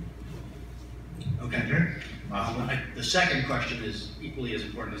 Okay. The second question is equally as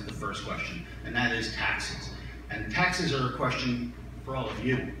important as the first question, and that is taxes. And taxes are a question for all of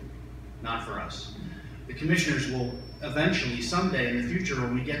you, not for us. The commissioners will eventually, someday in the future,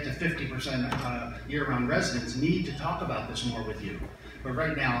 when we get to 50% year-round residents, need to talk about this more with you. But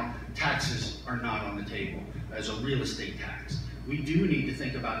right now, taxes are not on the table as a real estate tax. we do need to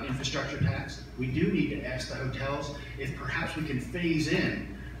think about infrastructure tax. We do need to ask the hotels if perhaps we can phase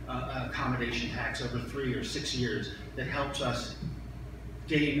in accommodation tax over 3 or 6 years that helps us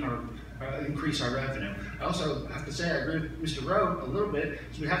gain or increase our revenue. I also have to say I agree with Mr. Rowe a little bit,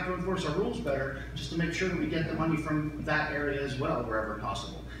 so we have to enforce our rules better just to make sure that we get the money from that area as well, wherever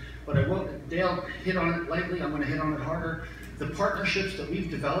possible. But I will, Dale hit on it lightly, I'm going to hit on it harder. The partnerships that we've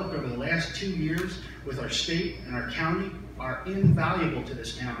developed over the last 2 years with our state and our county are invaluable to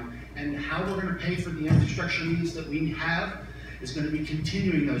this town, and how we're going to pay for the infrastructure needs that we have is going to be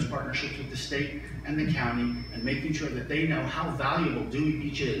continuing those partnerships with the state and the county and making sure that they know how valuable Dewey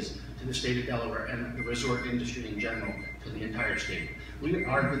Beach is to the state of Delaware and the resort industry in general to the entire state. We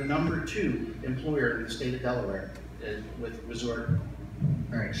are the #2 employer in the state of Delaware with resort.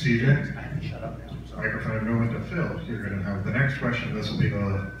 Thanks, CJ. I have to shut up now. Microphone going to Phil. You're going to have the next question. This will be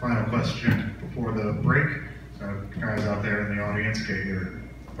the final question before the break. So guys out there in the audience, get your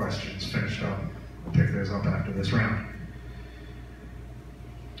questions finished up. We'll pick those up after this round.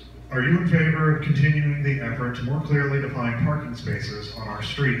 Are you in favor of continuing the effort to more clearly define parking spaces on our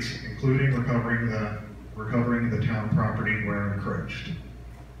streets, including recovering the town property where encroached?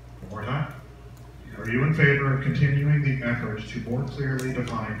 One more time. Are you in favor of continuing the effort to more clearly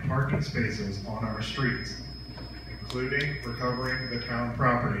define parking spaces on our streets, including recovering the town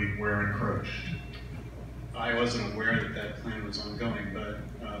property where encroached? I wasn't aware that that plan was ongoing, but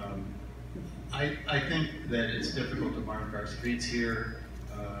I think that it's difficult to mark our streets here.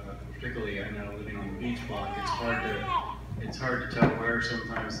 Particularly, I know living on the beach block, it's hard to tell where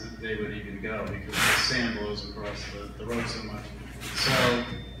sometimes they would even go because the sand blows across the road so much. So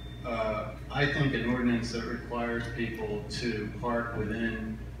I think an ordinance that requires people to park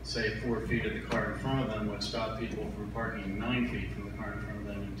within, say, 4 feet of the car in front of them would stop people from parking 9 feet from the car in front of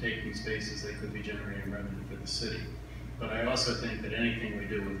them and taking spaces that could be generating revenue for the city. But I also think that anything we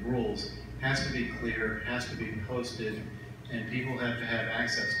do with rules has to be clear, has to be posted, and people have to have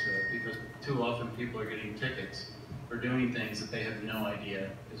access to it, because too often people are getting tickets for doing things that they have no idea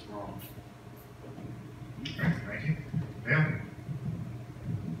is wrong. Okay, thank you. Dale?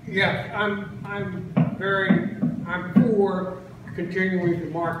 Yes, I'm for continuing to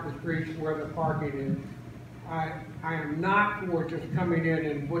mark the streets where the parking is. I am not for just coming in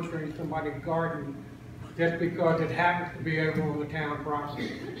and butchering somebody's garden just because it happens to be over on the town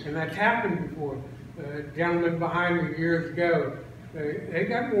property. And that's happened before. The gentleman behind me years ago, they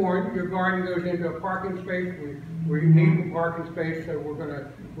got warned, your garden goes into a parking space, we need a parking space, so we're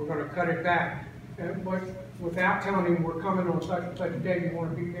gonna cut it back. But without telling him we're coming on such and such a day, you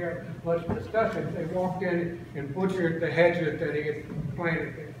want to be there, let's discuss it. They walked in and butchered the hedges that he had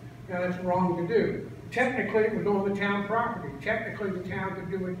planted there. Now that's wrong to do. Technically, it was on the town property. Technically, the town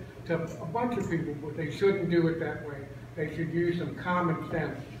could do it to a bunch of people, but they shouldn't do it that way. They should use some common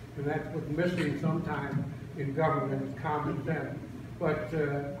sense. And that's what's missing sometimes in government, is common sense. But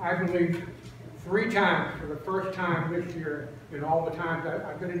I believe 3 times, for the first time this year, in all the times,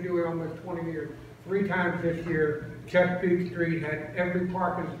 I've been in Dewey almost 20 years, 3 times this year, Chesapeake Street had every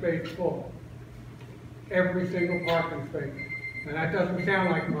parking space full. Every single parking space. And that doesn't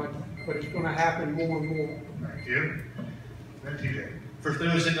sound like much, but it's going to happen more and more. Thank you. Then TJ. For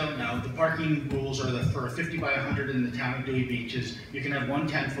those that don't know, the parking rules are that for a 50 by 100 in the town of Dewey Beach is you can have 1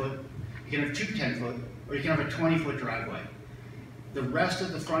 10-foot, you can have 2 10-foot, or you can have a 20-foot driveway. The rest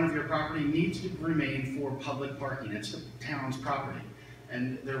of the front of your property needs to remain for public parking. It's the town's property.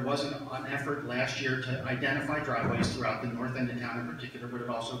 And there was an effort last year to identify driveways throughout the north end of town in particular, but it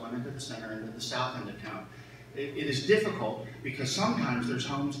also went into the center and into the south end of town. It is difficult because sometimes there's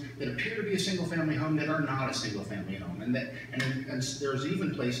homes that appear to be a single-family home that are not a single-family home, and there's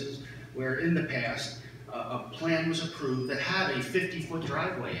even places where in the past a plan was approved that had a 50-foot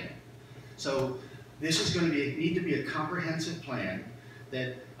driveway in it. So this is going to need to be a comprehensive plan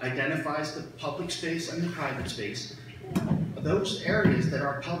that identifies the public space and the private space. Those areas that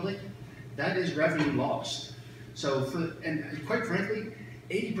are public, that is revenue lost. So and quite frankly,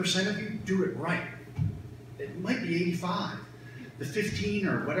 80% of you do it right. It might be 85. The 15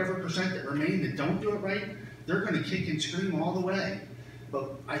 or whatever percent that remain that don't do it right, they're going to kick and scream all the way.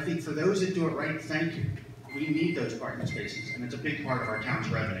 But I think for those that do it right, thank you. We need those parking spaces, and it's a big part of our town's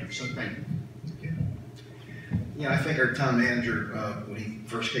revenue, so thank you. Yeah, I think our town manager, when he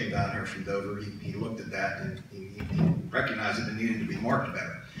first came down here from Dover, he looked at that and he recognized it needed to be marked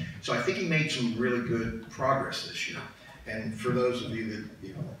better. So I think he made some really good progress this year. And for those of you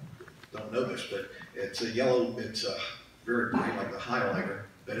that don't know this, but it's a yellow, it's a very bright like a highlighter,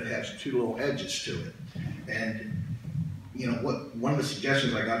 but it has 2 little edges to it. And one of the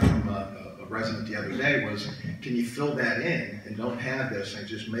suggestions I got from a resident the other day was, can you fill that in and don't have this and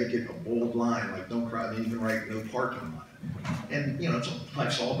just make it a bold line, like don't crowd, and even write no parking on it. And,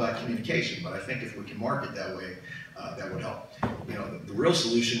 it's all about communication, but I think if we can mark it that way, that would help. The real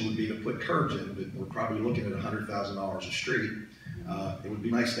solution would be to put curbs in, but we're probably looking at $100,000 a street. It would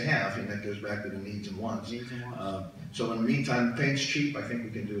be nice to have, and that goes back to the needs and wants. So in the meantime, paint's cheap, I think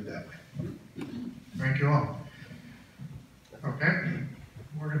we can do it that way. Thank you all. Okay,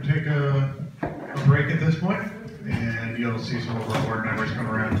 we're going to take a break at this point, and you'll see some of our board members come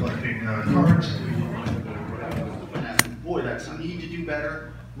around collecting cards. And boy, that's something you need to do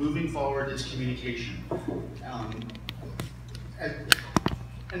better moving forward is communication.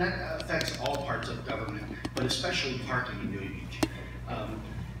 And that affects all parts of government, but especially parking in Dewey Beach.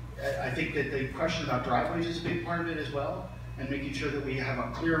 I think that the question about driveways is a big part of it as well, and making sure that we have a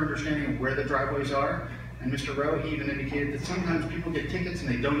clear understanding of where the driveways are. And Mr. Rowe, he even indicated that sometimes people get tickets and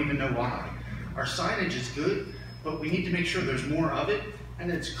they don't even know why. Our signage is good, but we need to make sure there's more of it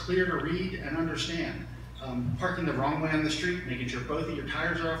and it's clear to read and understand. Parking the wrong way on the street, making sure both of your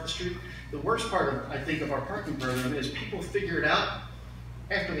tires are off the street. The worst part of, I think, of our parking program is people figure it out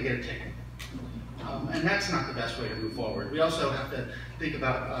after they get a ticket. And that's not the best way to move forward. We also have to think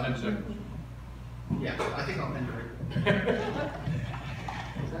about, yeah, I think I'll end it.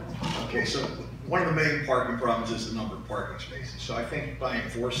 Okay, so one of the main parking problems is the number of parking spaces. So I think by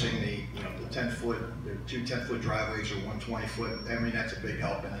enforcing the 10-foot, there are 2 10-foot driveways or 1 20-foot, I mean, that's a big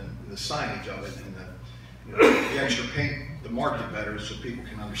help. And then the signage of it and the extra paint, the market better so people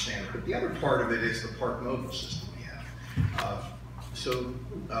can understand it. But the other part of it is the park mobile system we have. So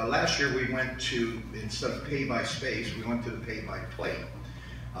last year we went to, instead of pay by space, we went to the pay by plate.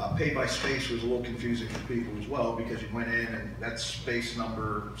 Pay by space was a little confusing for people as well because you went in and that's space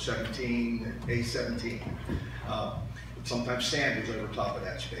number 17, A17. Sometimes sand was over top of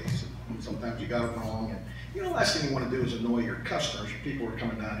that space. And sometimes you got it wrong. And the last thing you want to do is annoy your customers. People are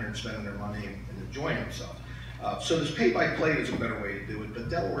coming down here and spending their money and enjoying themselves. So this pay by plate is a better way to do it. But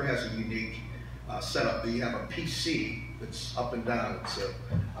Delaware has a unique setup. You have a PC that's up and down. It's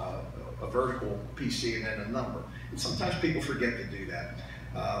a vertical PC and then a number. And sometimes people forget to do that.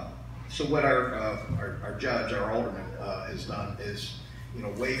 So what our judge, our alderman, has done is,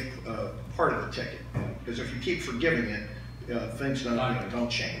 waive part of the ticket. Because if you keep forgiving it, things don't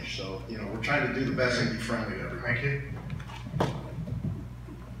change. So, we're trying to do the best and be friendly to everybody. Thank you.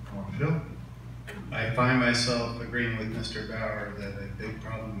 Phil? I find myself agreeing with Mr. Bauer that a big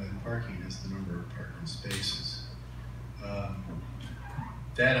problem with parking is the number of parking spaces.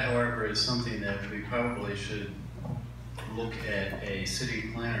 That, however, is something that we probably should look at a city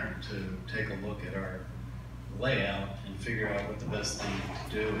planner to take a look at our layout and figure out what the best thing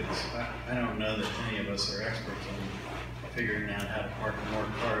to do is. I don't know that any of us are experts on figuring out how to park more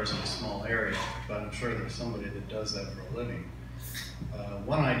cars in a small area, but I'm sure there's somebody that does that for a living.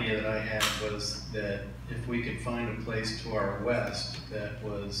 One idea that I had was that if we could find a place to our west that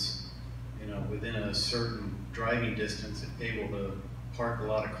was, within a certain driving distance, able to park a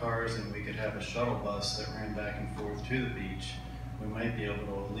lot of cars, and we could have a shuttle bus that ran back and forth to the beach, we might be able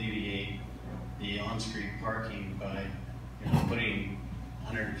to alleviate the on-street parking by putting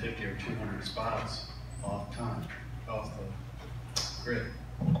 150 or 200 spots off the grid.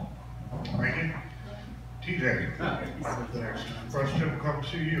 Thank you. TJ, the next question will come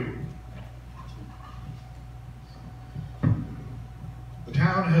to you. The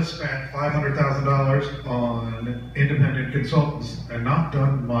town has spent $500,000 on independent consultants and not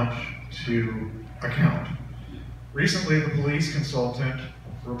done much to account. Recently, the police consultant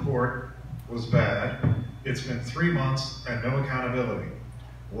report was bad. It's been 3 months and no accountability.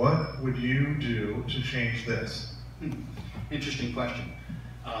 What would you do to change this? Interesting question.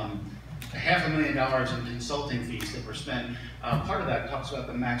 $500,000 in consulting fees that were spent. Part of that talks about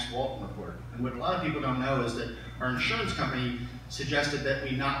the Max Walton report. And what a lot of people don't know is that our insurance company suggested that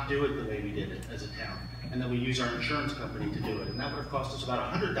we not do it the way we did it as a town, and that we use our insurance company to do it. And that would have cost us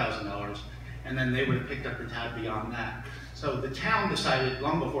about $100,000, and then they would have picked up the tab beyond that. So the town decided,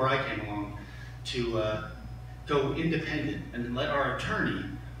 long before I came along, to go independent and let our attorney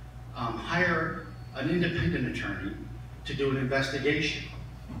hire an independent attorney to do an investigation.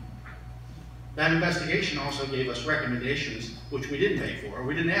 That investigation also gave us recommendations, which we didn't pay for, or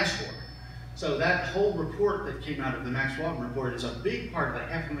we didn't ask for. So that whole report that came out of the Max Walton report is a big part of the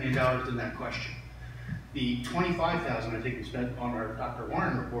 $500,000 in that question. The $25,000 I think we spent on our Dr.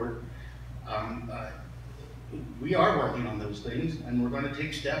 Warren report, we are working on those things, and we're going to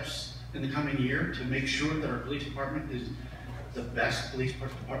take steps in the coming year to make sure that our police department is the best police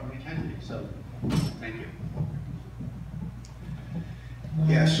department we can be. So, thank you.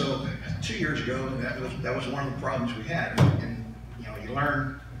 Yeah, so 2 years ago, that was one of the problems we had. And you know, you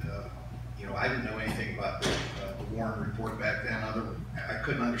learn, you know, I didn't know anything about the Warren report back then. I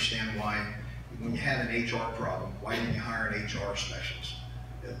couldn't understand why, when you had an HR problem, why didn't you hire an HR specialist?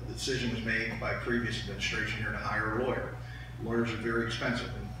 The decision was made by previous administration here to hire a lawyer. Lawyers are very expensive.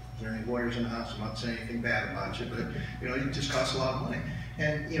 And if there are any lawyers in the house, I'm not saying anything bad about you, but you know, it just costs a lot of money.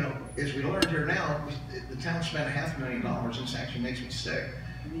 And you know, as we learned here now, the town spent $500,000, and this actually makes me sick.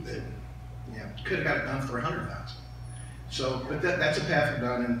 That, you know, could have got it done for $100,000. So, but that's a path we've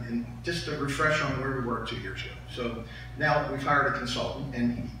done, and just to refresh on where we were 2 years ago. So now we've hired a consultant,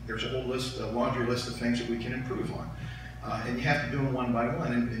 and there's a whole list, a laundry list of things that we can improve on. And you have to do them one by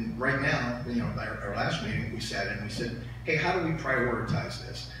one. And right now, you know, our last meeting, we sat in and we said, hey, how do we prioritize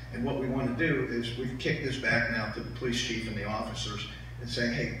this? And what we want to do is we've kicked this back now to the police chief and the officers and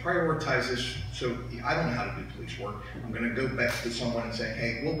saying, hey, prioritize this. So I don't know how to do police work. I'm going to go back to someone and say,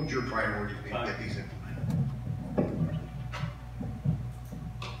 hey, what would your priority be to get these implemented?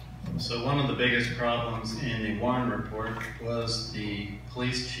 So one of the biggest problems in the Warren report was the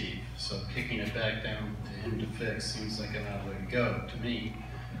police chief. So kicking it back down to him to fix seems like an odd way to go to me.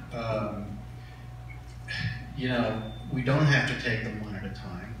 You know, we don't have to take them one at a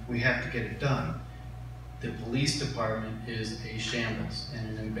time. We have to get it done. The police department is a shambles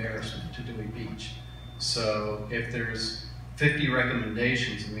and an embarrassment to Dewey Beach. So if there's 50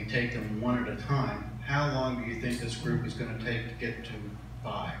 recommendations and we take them one at a time, how long do you think this group is going to take to get to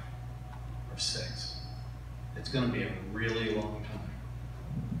 5 or 6? It's going to be a really long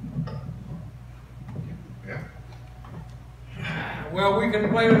time. Yeah. Well, we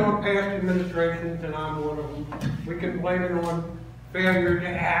can blame it on past administrations, and I'm one of them. We can blame it on failure to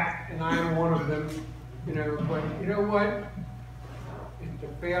act, and I am one of them. You know, but you know what? It's a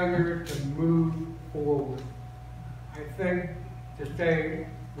failure to move forward. I think to say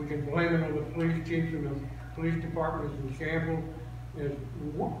we can blame it on the police chief and the police department is in shambles is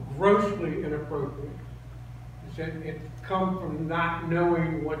grossly inappropriate. It comes from not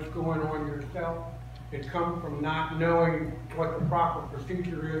knowing what's going on yourself. It comes from not knowing what the proper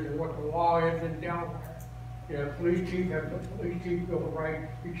procedure is and what the law is in Delaware. You know, police chief has the police chief bill of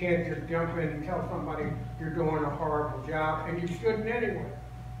rights. You can't just jump in and tell somebody you're doing a horrible job, and you shouldn't anyway.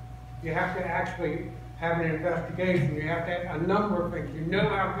 You have to actually have an investigation. You have to have a number of things. You know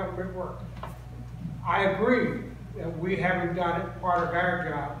how government works. I agree that we haven't done it part of our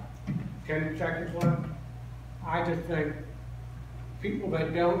job. 10 seconds left. I just think people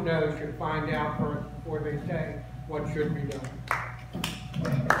that don't know should find out first before they say what should be done.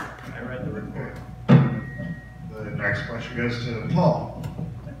 I read the report. The next question goes to Paul.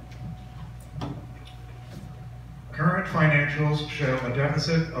 Current financials show a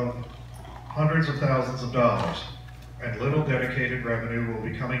deficit of hundreds of thousands of dollars, and little dedicated revenue will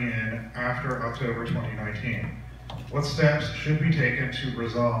be coming in after October 2019. What steps should be taken to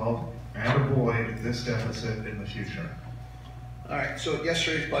resolve and avoid this deficit in the future? All right, so at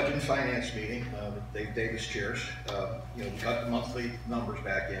yesterday's Budget and Finance meeting, Dave Davis chairs, you know, we got the monthly numbers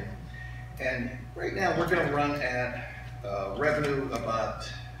back in. And right now we're going to run at revenue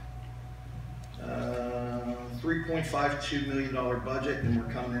about $3.52 million budget, and we're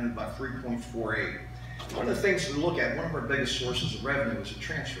coming in at about 3.48. One of the things to look at, one of our biggest sources of revenue is a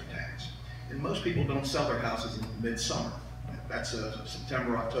transfer tax. And most people don't sell their houses in midsummer. That's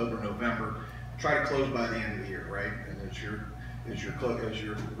September, October, November. Try to close by the end of the year, right? And as your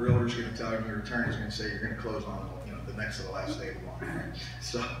realtor's going to tell you, and your attorney's going to say you're going to close on, you know, the next to the last day of the month, right?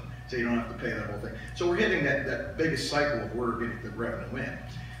 So you don't have to pay that whole thing. So we're hitting that biggest cycle of where we're getting the revenue in.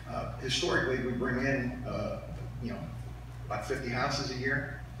 Historically, we bring in, you know, about 50 houses a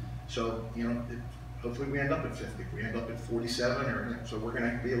year. So, you know, hopefully we end up at 50. If we end up at 47, or so we're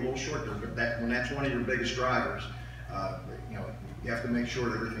going to be a little short there. But when that's one of your biggest drivers, you know, you have to make sure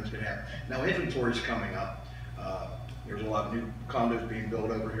that everything's going to happen. Now, inventory's coming up. There's a lot of new condos being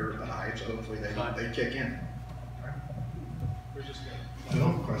built over here at the Hyatt, so hopefully they kick in. We're just good.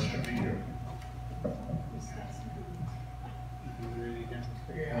 Bill, question to you.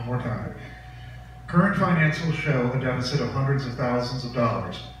 One more time. Current financials show a deficit of hundreds of thousands of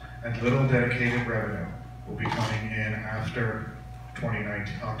dollars, and little dedicated revenue will be coming in after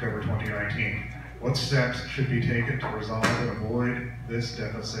October 2019. What steps should be taken to resolve and avoid this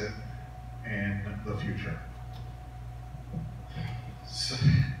deficit in the future?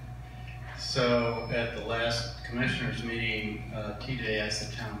 So at the last commissioners meeting, TJ asked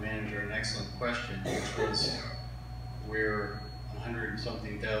the town manager an excellent question, which was, we're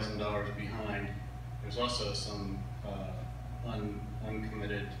 $100-something thousand behind. There's also some some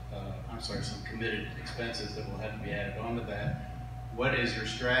committed expenses that will have to be added onto that. what is your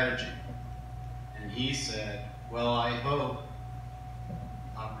strategy? And he said, well, I hope,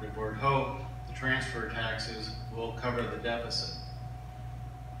 operative word hope, the transfer taxes will cover the deficit.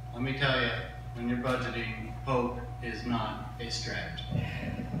 Let me tell you, when you're budgeting, hope is not a strategy.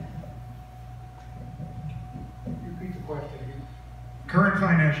 Repeat the question. Current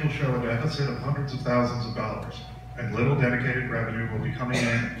financials show a deficit of hundreds of thousands of dollars, and little dedicated revenue will be coming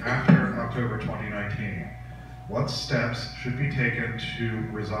in after October 2019. What steps should be taken to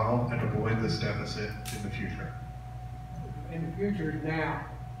resolve and avoid this deficit in the future? In the future, now,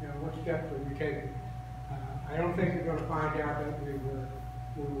 what steps are we taking? I don't think we're going to find out that we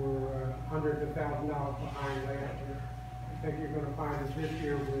were hundreds of thousands of dollars behind last year. I think you're going to find that this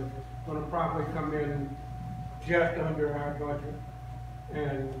year we're going to probably come in just under our budget.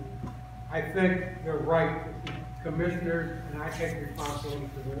 And I think they're right. The commissioners, and I take responsibility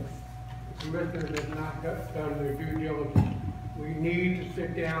for this, the commissioners have not done their due diligence. We need to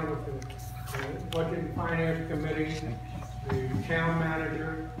sit down with the Budget and Finance Committee, the town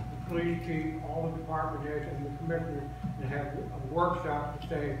manager, the police chief, all the department heads, and the commissioners, and have a workshop to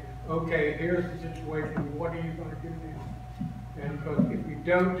say, okay, here's the situation, what are you going to do now? And because if you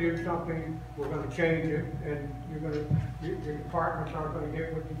don't do something, we're going to change it, and your departments aren't going to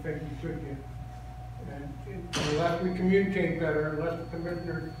get what you think you should get. And unless we communicate better, unless the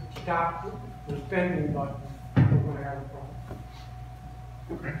commissioners stop the spending button, we're going to have a problem.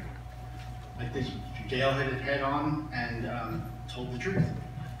 Okay. I think Dale hit it head on and told the truth.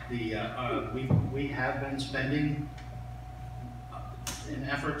 We have been spending in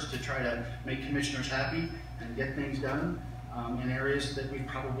efforts to try to make commissioners happy and get things done in areas that we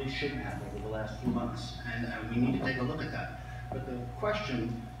probably shouldn't have over the last few months, and we need to take a look at that. But the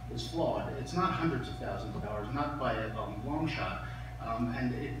question is flawed. It's not hundreds of thousands of dollars, not by a long shot,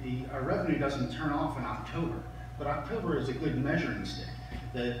 and our revenue doesn't turn off in October, but October is a good measuring stick.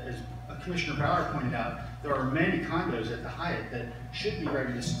 As Commissioner Bauer pointed out, there are many condos at the Hyatt that should be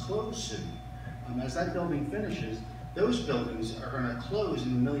ready to close soon. As that building finishes, those buildings are going to close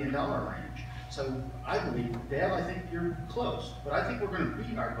in the $1 million range. So I believe, Dale, I think you're close, but I think we're going to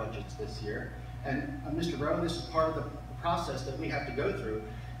beat our budgets this year. And Mr. Rowe, this is part of the process that we have to go through.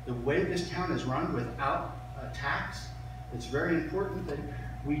 The way this town is run without a tax, it's very important that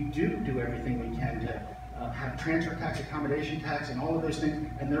we do everything we can to have transfer tax, accommodation tax, and all of those things,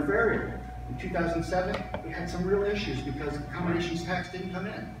 and they're variable. In 2007, we had some real issues because accommodations tax didn't come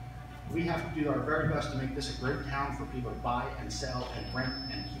in. We have to do our very best to make this a great town for people to buy and sell and rent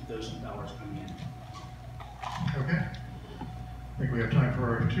and keep those dollars coming in. Okay. I think we have time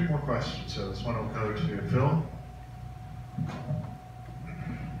for 2 more questions. So this one will go to Phil.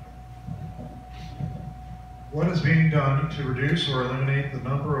 What is being done to reduce or eliminate the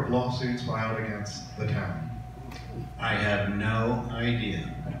number of lawsuits filed against the town? I have no idea.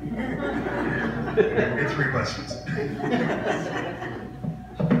 We'll get 3 questions.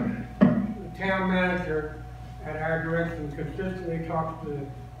 The town manager, at our direction, consistently talks to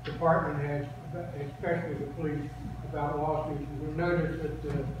the department heads, especially the police, about lawsuits. And you'll notice that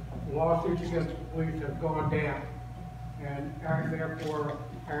the lawsuits against the police have gone down, and therefore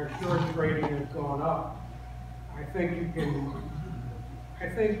our insurance rating has gone up. I think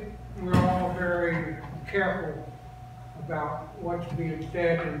we're all very careful about what's being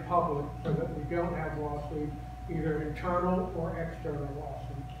said in public so that we don't have lawsuits, either internal or external lawsuits.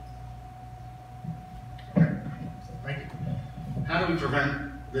 Thank you. How do we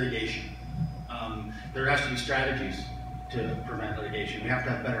prevent litigation? There has to be strategies to prevent litigation. We have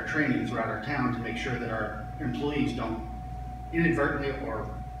to have better training throughout our town to make sure that our employees don't inadvertently or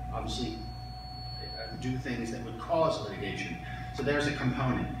obviously do things that would cause litigation. So there's a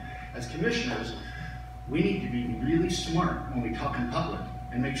component. As commissioners, we need to be really smart when we talk in public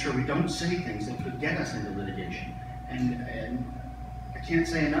and make sure we don't say things that could get us into litigation. And I can't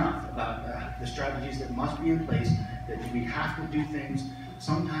say enough about the strategies that must be in place, that we have to do things.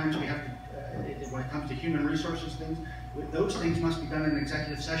 Sometimes we have to, when it comes to human resources things, those things must be done in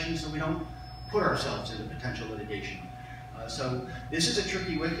executive session so we don't put ourselves into potential litigation. So this is a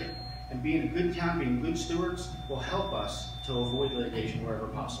tricky wicket. And being a good town, being good stewards, will help us to avoid litigation wherever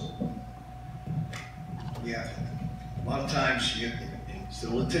possible. Yeah, a lot of times it's a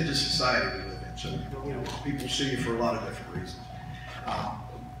litigious society we live in, so people sue you for a lot of different reasons.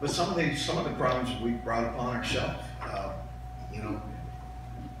 But some of the problems we brought upon ourselves,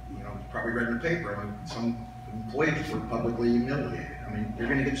 probably read in the paper. I mean, some employees were publicly humiliated. I mean, you're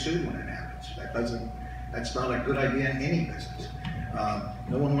going to get sued when it happens. That's not a good idea in any business.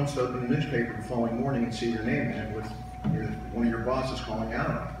 No one wants to open the newspaper the following morning and see your name in it with one of your bosses calling out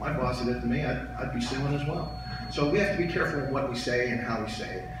on it. My boss did it to me, I'd be suing as well. So we have to be careful of what we say and how we say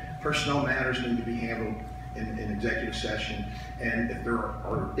it. Personnel matters need to be handled in executive session, and if there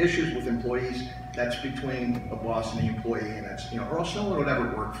are issues with employees, that's between a boss and the employee, and that's, or else no one would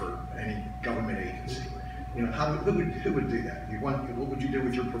ever work for any government agency. Who would do that? What would you do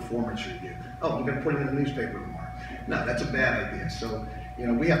with your performance review? Oh, I'm going to put it in the newspaper tomorrow. No, that's a bad idea. So,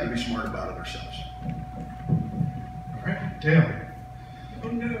 we have to be smart about it ourselves. All right, Dale. Oh,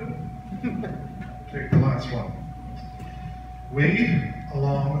 no. Take the last one. We,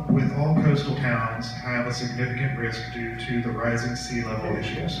 along with all coastal towns, have a significant risk due to the rising sea level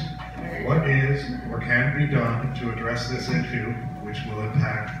issues. What is or can be done to address this issue, which will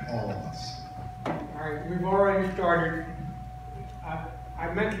impact all of us? All right, we've already started.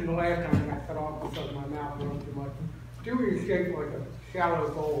 I mentioned the last time, and I cut off because my mouth broke too much. Dewey is shaped like a shallow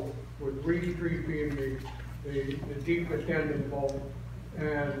bowl, with Reed Street being the deepest end of the bowl.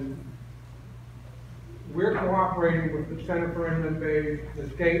 And we're cooperating with the Center for Inland Bays, the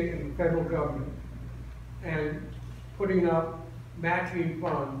state and the federal government, and putting up matching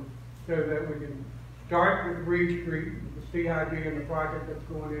funds so that we can start with Reed Street, the CID and the project that's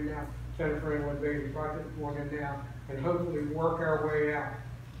going in now, Center for Inland Bays, the project that's going in now, and hopefully work our way out.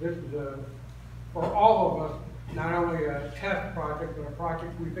 This is for all of us, not only a test project, but a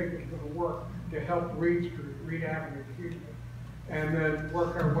project we think is going to work to help Reed Street, Reed Avenue, and then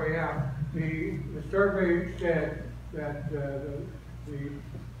work our way out. The survey said that the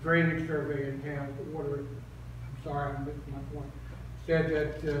drainage survey in town, the water, I'm sorry, I'm missing my point, said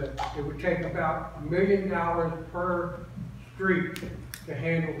that it would take about $1 million per street to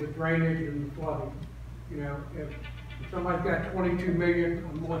handle the drainage and the flooding. If somebody's got 22 million,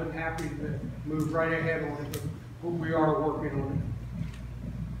 I'm more than happy to move right ahead on it, but we are working on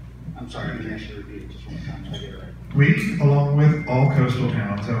it. I'm sorry, can you actually repeat it just one time so I get it right? We, along with all coastal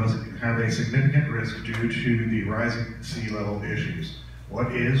towns, have a significant risk due to the rising sea level issues.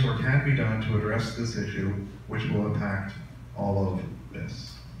 What is or can be done to address this issue, which will impact all of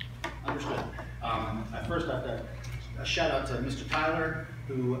this? Understood. First, I have to a shout out to Mr. Tyler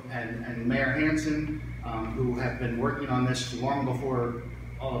and Mayor Hanson, who have been working on this long before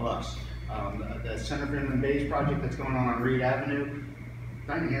all of us. The Center for Inland Bays project that's going on Reed Avenue,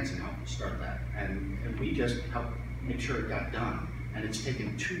 Diane Hanson helped start that, and we just helped make sure it got done. And it's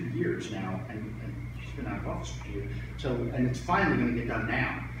taken 2 years now, and she's been out of office for 2 years. So, and it's finally going to get done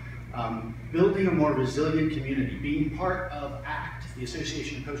now. Building a more resilient community, being part of ACT, the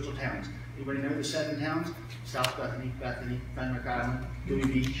Association of Coastal Towns. Anybody know the 7 towns? South Bethany, Fenwick Island, Dewey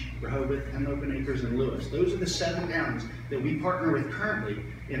Beach, Rehoboth, Henlopen Acres, and Lewis. Those are the 7 towns that we partner with currently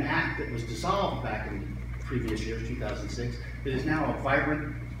in ACT that was dissolved back in previous years, 2006, that is now a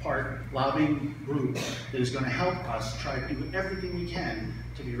vibrant lobbying group that is going to help us try to do everything we can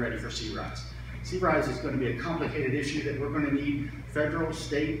to be ready for sea rise. Sea rise is going to be a complicated issue that we're going to need federal,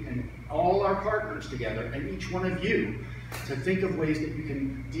 state, and all our partners together, and each one of you, to think of ways that you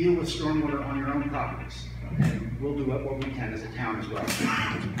can deal with stormwater on your own properties. And we'll do what we can as a town as well.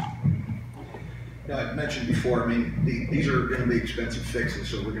 Now, I mentioned before, these are going to be expensive fixes,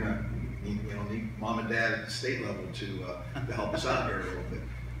 so we're going to need mom and dad at the state level to help us out here a little bit.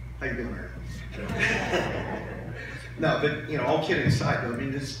 How you doing, Aaron? No, but all kidding aside, though,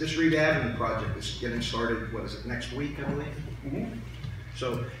 this Reed Avenue project is getting started. What is it, next week, I believe? Mm-hmm.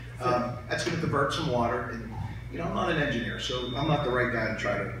 So that's going to divert some water, and I'm not an engineer, so I'm not the right guy to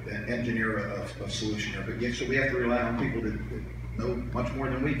try to engineer a solution here. But so we have to rely on people that know much more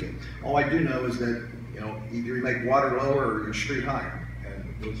than we do. All I do know is that either you make water lower or your street higher,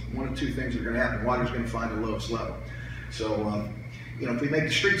 and those one of 2 things are going to happen. Water's going to find the lowest level. So if we make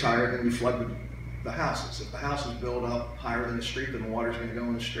the streets higher, then we flood the houses. If the house is built up higher than the street, then the water's going to go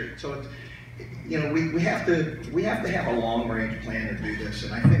in the street. So it's, we have to have a long range plan to do this,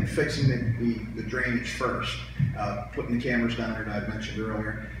 and I think fixing the drainage first, putting the cameras down there that I mentioned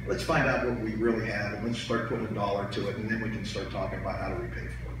earlier. Let's find out what we really have, and let's start putting $1 to it, and then we can start talking about how do we pay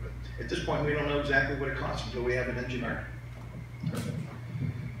for it. But at this point, we don't know exactly what it costs until we have an engineer.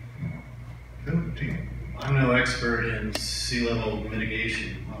 I'm no expert in sea level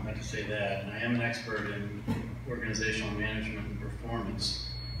mitigation, I'll have to say that, and I am an expert in organizational management and performance.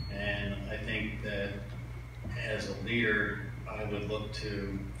 And I think that as a leader, I would look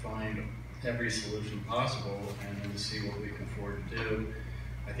to find every solution possible and then see what we can afford to do.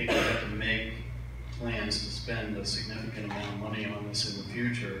 I think we have to make plans to spend a significant amount of money on this in the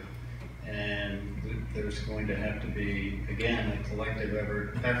future. And there's going to have to be, again, a collective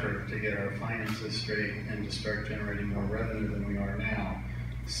effort to get our finances straight and to start generating more revenue than we are now.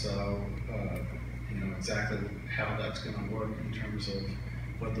 So, exactly how that's going to work in terms of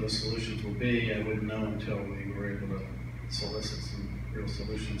what those solutions will be, I wouldn't know until we were able to solicit some real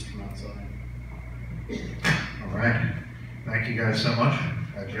solutions from outside. All right. Thank you guys so much.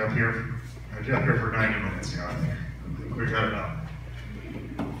 I had you up here for 90 minutes now. We've got enough.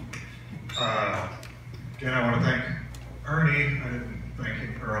 Again, I want to thank Ernie. I didn't thank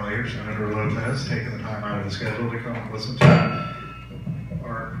him earlier, Senator Lopez, taking the time out of the schedule to come and listen to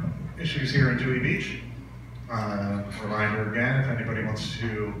our issues here in Dewey Beach. Reminder again, if anybody wants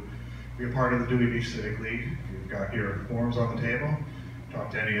to be a part of the Dewey Beach Civic League, we've got your forms on the table.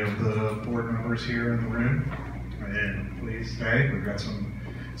 Talk to any of the board members here in the room. And please stay. We've got some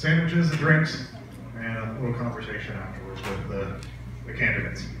sandwiches and drinks and a little conversation afterwards with the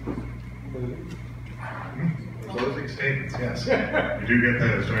candidates. Closing statements, yes. You do get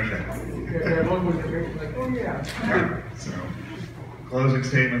those, don't you? Like, oh yeah. Yeah. So, closing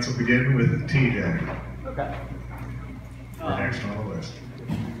statements will begin with TJ. Okay. You're next on the list.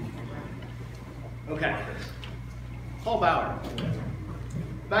 Okay. Paul Bauer.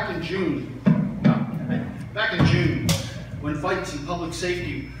 Back in June, when fights in public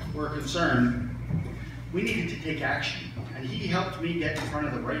safety were a concern, we needed to take action. And he helped me get in front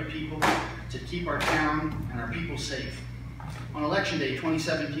of the right people to keep our town and our people safe. On Election Day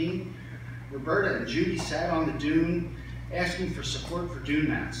 2017, Roberta and Judy sat on the dune asking for support for dune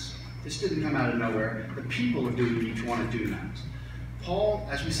mats. This didn't come out of nowhere. The people of Dewey Beach wanted dune mats. Paul,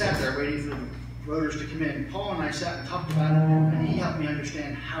 as we sat there waiting for the voters to come in, Paul and I sat and talked about it, and he helped me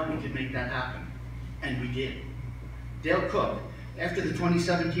understand how we could make that happen. And we did. Dale Cook, after the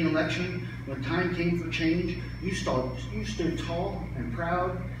 2017 election, when time came for change, you stood tall and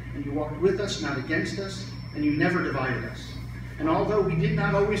proud, and you walked with us, not against us, and you never divided us. And although we did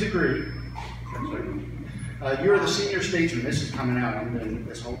not always agree, you're the senior statesman. This is coming out. I'm doing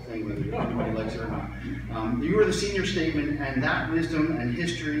this whole thing, whether anybody likes it or not. You were the senior statesman, and that wisdom and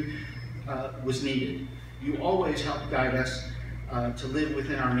history was needed. You always helped guide us to live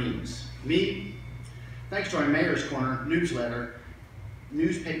within our means. Me, thanks to our Mayor's Corner newsletter,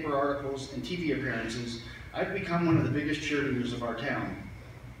 newspaper articles, and TV appearances, I've become one of the biggest cheerleaders of our town,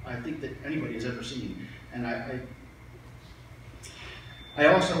 I think, that anybody has ever seen. And I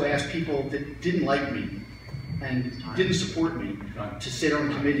also asked people that didn't like me and didn't support me to sit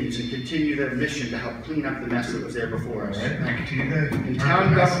on committees and continue their mission to help clean up the mess that was there before us. In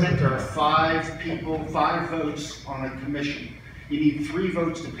town government, there are 5 people, 5 votes on a commission. You need 3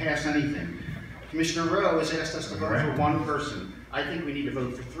 votes to pass anything. Commissioner Rowe has asked us to vote for 1 person. I think we need to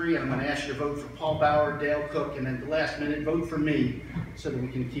vote for 3. I'm going to ask you to vote for Paul Bauer, Dale Cook, and then at the last minute, vote for me so that we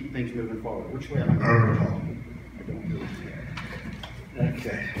can keep things moving forward. Which way am I going? I don't do it.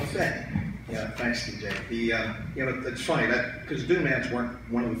 Okay. Okay. Yeah, thanks, TJ. You know, it's funny that because dune mats weren't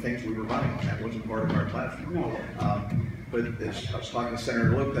one of the things we were running on. That wasn't part of our platform. No. But as I was talking to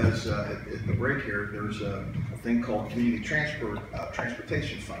Senator Lopez at the break here, there's a thing called community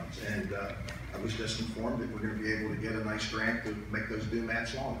transportation funds, and I was just informed that we're going to be able to get a nice grant to make those dune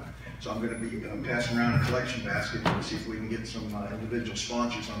mats longer. So I'm going to be passing around a collection basket to see if we can get some individual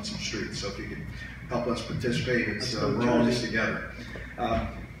sponsors on some streets. So if you can help us participate, it's we're all in this together.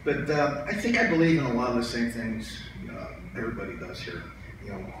 But I believe in a lot of the same things everybody does here.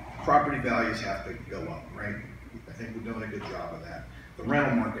 You know, property values have to go up, right? I think we're doing a good job of that. The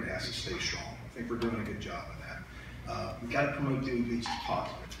rental market has to stay strong. I think we're doing a good job of that. We've got to promote Dewey Beach as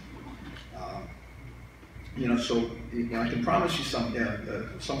positive. You know, so I can promise you some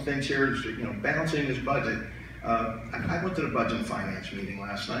things here. Is, you know, balancing this budget. I went to the budget and finance meeting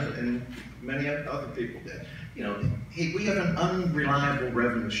last night, and many other people did. You know, hey, we have an unreliable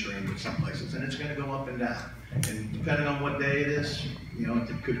revenue stream in some places, and it's going to go up and down. And depending on what day it is, you know,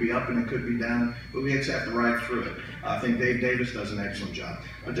 it could be up and it could be down, but we just have to ride through it. I think Dave Davis does an excellent job.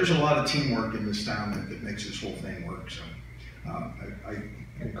 But there's a lot of teamwork in this town that makes this whole thing work. So I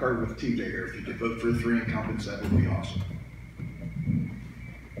concur with TJ here. If you could vote for 3 incumbents, that would be awesome.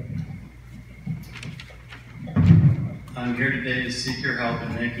 I'm here today to seek your help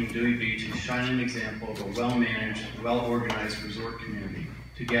in making Dewey Beach a shining example of a well-managed, well-organized resort community.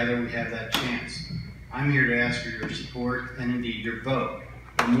 Together we have that chance. I'm here to ask for your support and indeed your vote.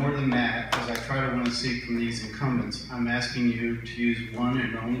 But more than that, as I try to win a seat from these incumbents, I'm asking you to use one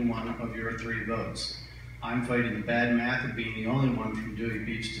and only one of your 3 votes. I'm fighting the bad math of being the only one from Dewey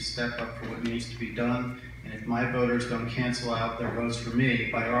Beach to step up for what needs to be done, and if my voters don't cancel out their votes for me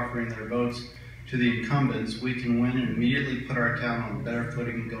by offering their votes to the incumbents, we can win and immediately put our town on a better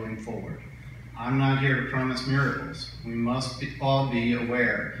footing going forward. I'm not here to promise miracles. We must all be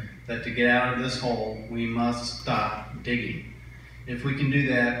aware that to get out of this hole, we must stop digging. If we can do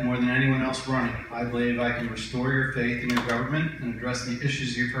that more than anyone else running, I believe I can restore your faith in your government and address the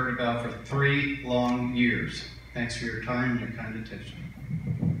issues you've heard about for 3 long years. Thanks for your time and your kind attention.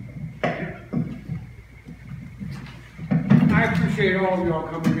 I appreciate all of y'all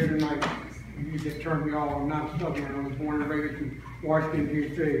coming here tonight. You just turned me off. I'm not a Southerner. I was born and raised in Washington,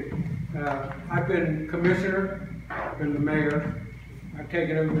 D.C. I've been commissioner, I've been the mayor. I've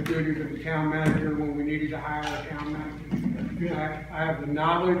taken over the duties of the town manager when we needed to hire a town manager. I have the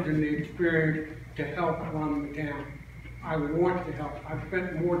knowledge and the experience to help run the town. I want to help. I've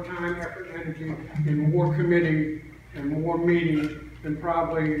spent more time, effort, and energy in more committees and more meetings than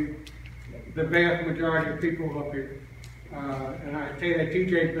probably the vast majority of people up here. And I say that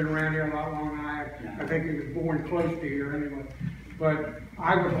TJ's been around here a lot longer than I have. I think he was born close to here anyway. But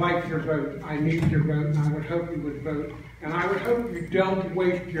I would like your vote. I need your vote, and I would hope you would vote. And I would hope you don't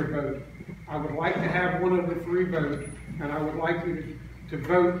waste your vote. I would like to have one of the 3 votes, and I would like you to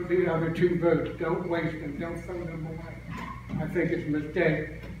vote the other 2 votes. Don't waste them. Don't throw them away. I think it's a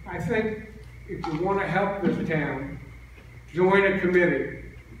mistake. I think if you want to help this town, join a committee.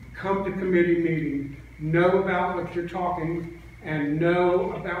 Come to committee meetings. Know about what you're talking and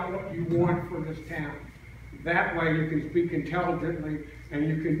know about what you want for this town. That way you can speak intelligently, and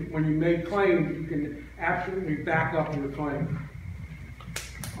you can, when you make claims, you can absolutely back up your claim.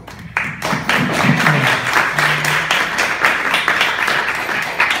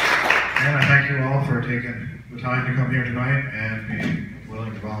 And I thank you all for taking the time to come here tonight and being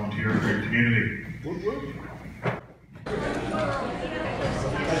willing to volunteer for your community.